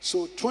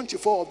 So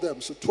 24 of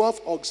them. So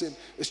 12 oxen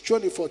is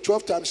 24.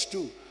 12 times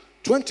 2.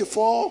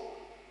 24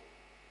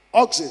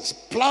 oxen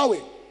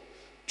plowing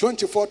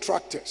 24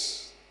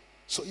 tractors.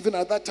 So even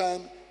at that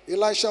time,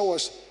 Elisha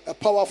was a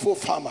powerful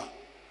farmer.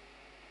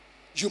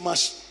 You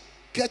must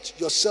get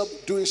yourself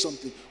doing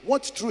something.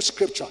 What through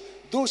scripture?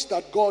 Those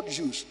that God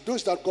used,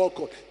 those that God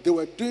called, they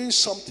were doing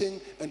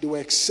something and they were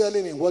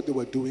excelling in what they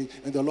were doing,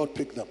 and the Lord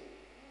picked them.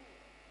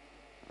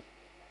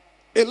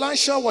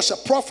 Elisha was a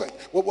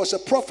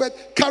prophet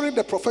carrying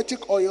the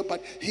prophetic oil,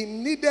 but he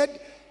needed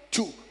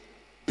to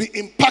be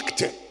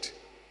impacted.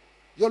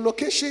 Your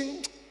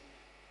location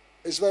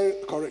is very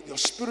correct. Your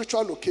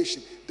spiritual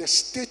location, the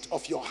state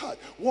of your heart,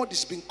 what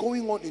has been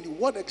going on in you,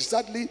 what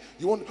exactly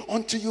you want,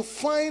 until you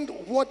find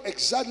what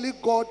exactly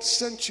God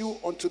sent you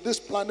onto this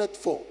planet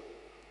for.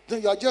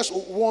 Then you are just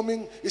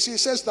warming. You see, it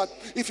says that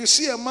if you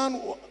see a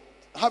man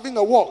having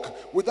a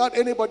walk without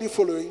anybody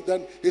following,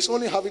 then he's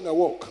only having a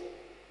walk.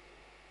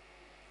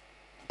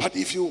 But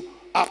if you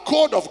are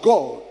called of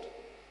God,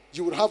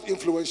 you will have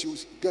influence, you will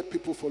get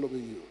people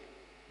following you.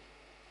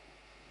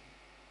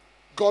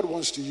 God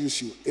wants to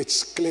use you.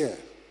 It's clear.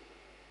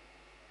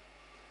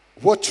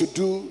 What to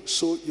do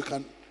so you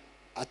can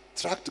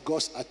attract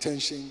God's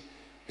attention,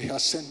 He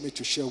has sent me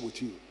to share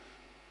with you.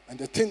 And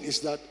the thing is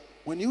that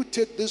when you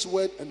take this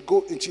word and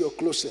go into your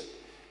closet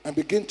and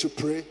begin to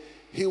pray,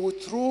 He will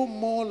throw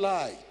more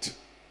light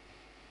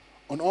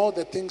on all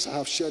the things I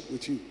have shared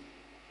with you.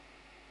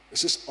 It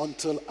says,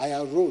 until I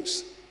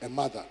arose a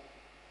mother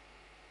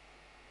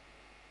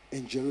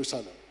in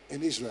Jerusalem,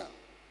 in Israel.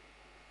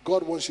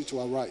 God wants you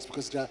to arise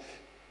because there are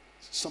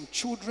some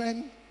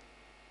children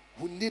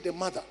who need a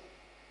mother.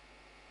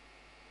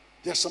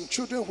 There are some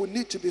children who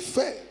need to be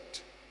fed.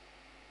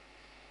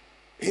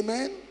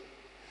 Amen.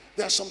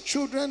 There are some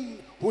children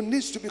who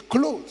need to be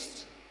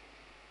clothed.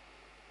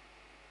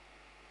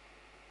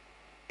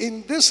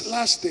 in these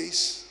last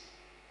days,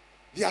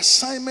 the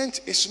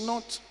assignment is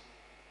not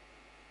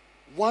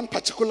one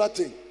particular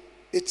thing.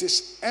 It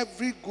is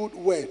every good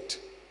word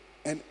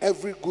and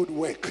every good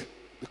work,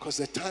 because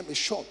the time is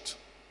short.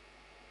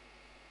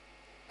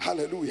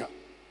 Hallelujah.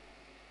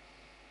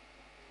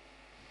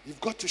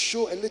 You've got to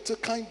show a little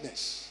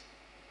kindness.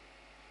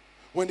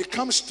 When it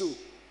comes to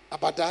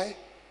abadai,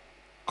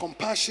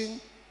 compassion,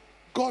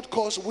 God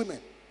calls women.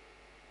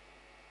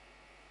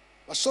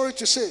 But sorry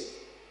to say,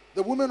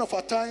 the women of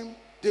our time,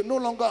 they no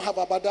longer have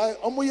abadai.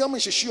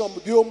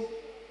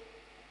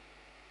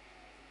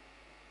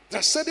 There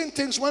are certain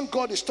things when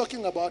God is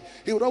talking about,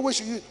 he would always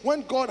use,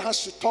 when God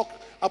has to talk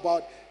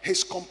about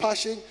his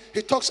compassion,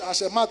 he talks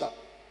as a mother.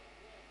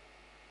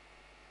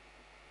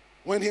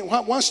 When he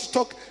wants to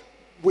talk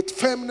with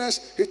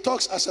firmness, he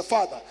talks as a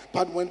father.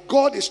 But when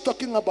God is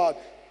talking about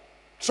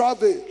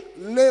travel,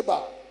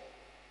 labor,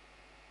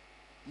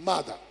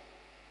 mother,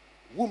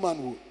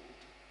 womanhood,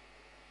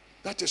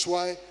 that is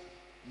why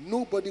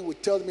nobody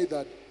would tell me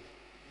that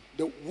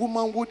the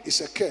womanhood is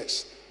a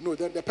curse. No,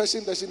 then the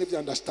person doesn't even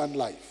understand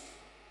life.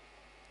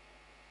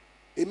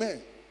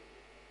 Amen.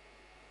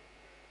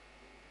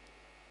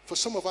 For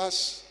some of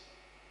us,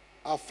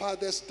 our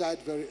fathers died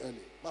very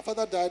early. My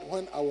father died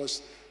when I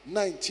was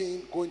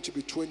 19, going to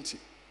be 20.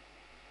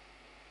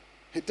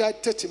 He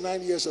died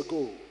 39 years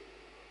ago.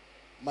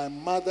 My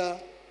mother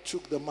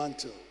took the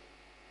mantle.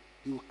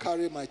 He would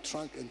carry my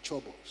trunk and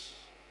troubles.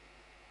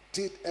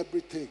 Did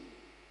everything.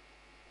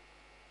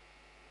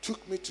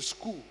 Took me to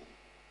school.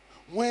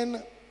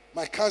 When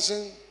my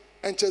cousin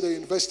entered the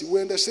university, we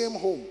were in the same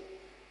home.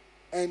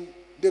 And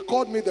they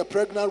called me the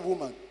pregnant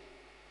woman.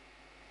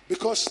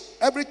 Because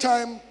every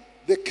time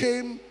they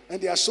came and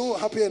they are so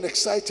happy and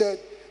excited,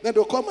 then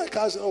they'll call my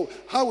cousin, oh,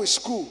 how is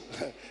school?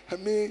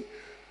 I'm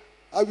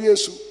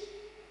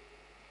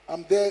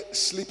there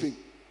sleeping.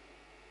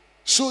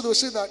 So they'll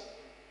say that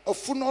a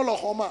funeral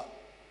home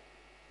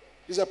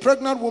is a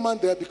pregnant woman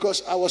there,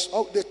 because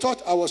they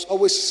thought I was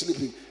always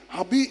sleeping.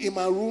 I'll be in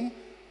my room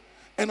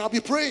and I'll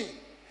be praying.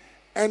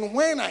 And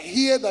when I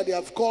hear that they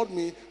have called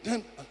me,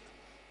 then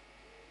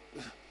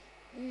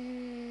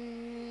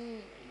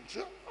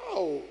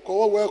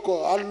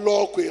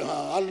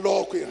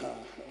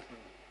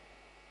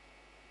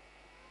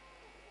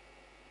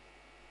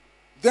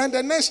then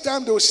the next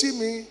time they'll see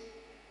me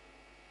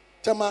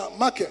to my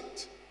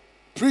market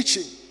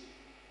preaching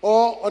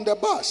or on the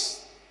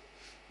bus,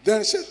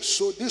 then say,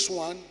 so this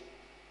one,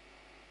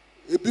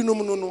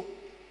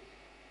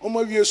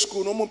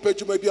 school,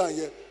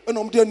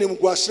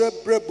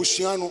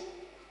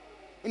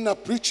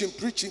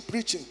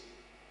 preaching.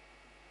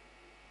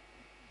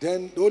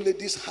 Then the old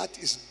lady's heart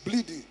is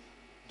bleeding.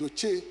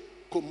 Doche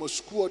como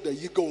school the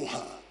yigo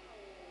ha.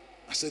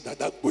 I said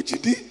that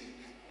bojidi.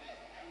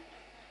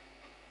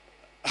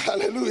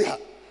 Hallelujah.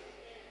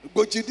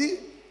 Bojidi.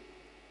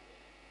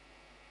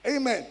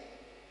 Amen.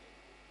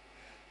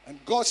 And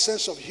God's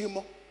sense of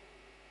humor.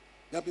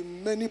 There have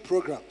been many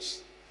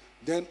programs.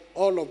 Then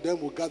all of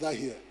them will gather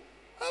here.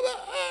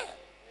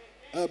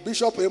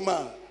 Bishop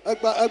Emma,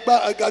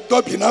 Agba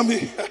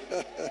Dobinami.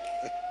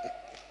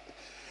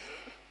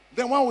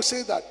 Then one will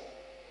say that,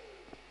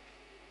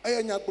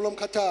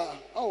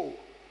 oh,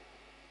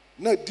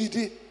 na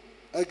didi,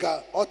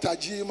 ega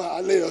otajima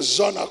ale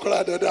zona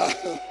kola.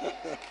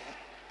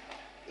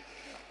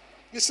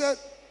 He said,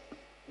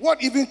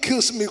 what even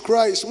kills me,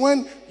 Christ,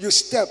 when you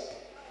step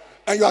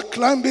and you are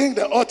climbing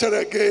the altar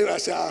again. I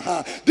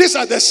said, these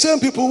are the same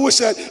people who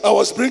said I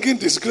was bringing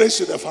disgrace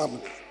to the family.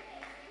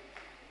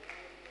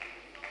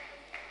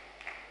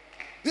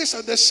 These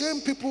are the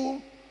same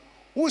people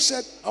who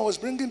said I was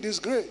bringing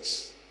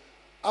disgrace.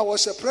 I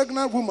was a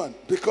pregnant woman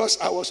because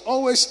I was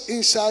always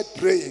inside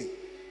praying.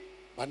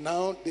 But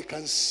now they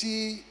can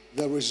see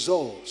the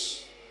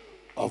results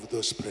of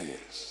those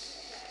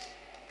prayers.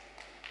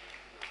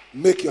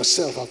 Make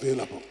yourself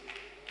available.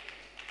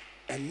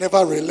 And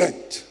never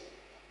relent.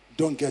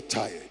 Don't get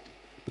tired.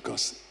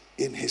 Because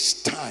in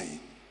his time,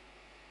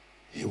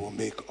 he will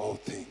make all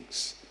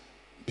things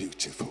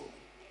beautiful.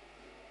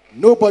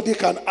 Nobody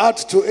can add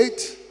to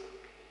it,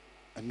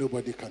 and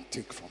nobody can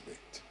take from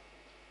it.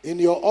 In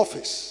your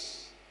office,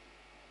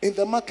 in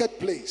the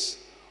marketplace,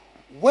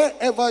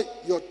 wherever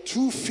your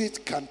 2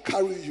 feet can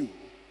carry you,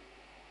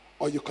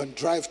 or you can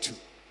drive to,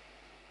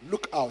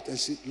 look out and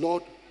say,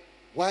 Lord,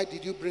 why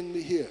did you bring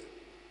me here?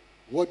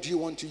 What do you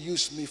want to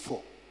use me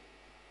for?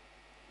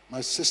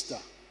 My sister,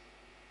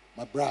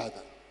 my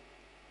brother,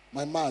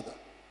 my mother,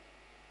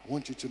 I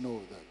want you to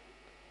know that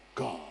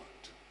God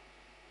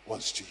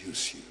wants to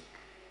use you.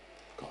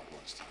 God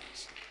wants to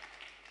use you.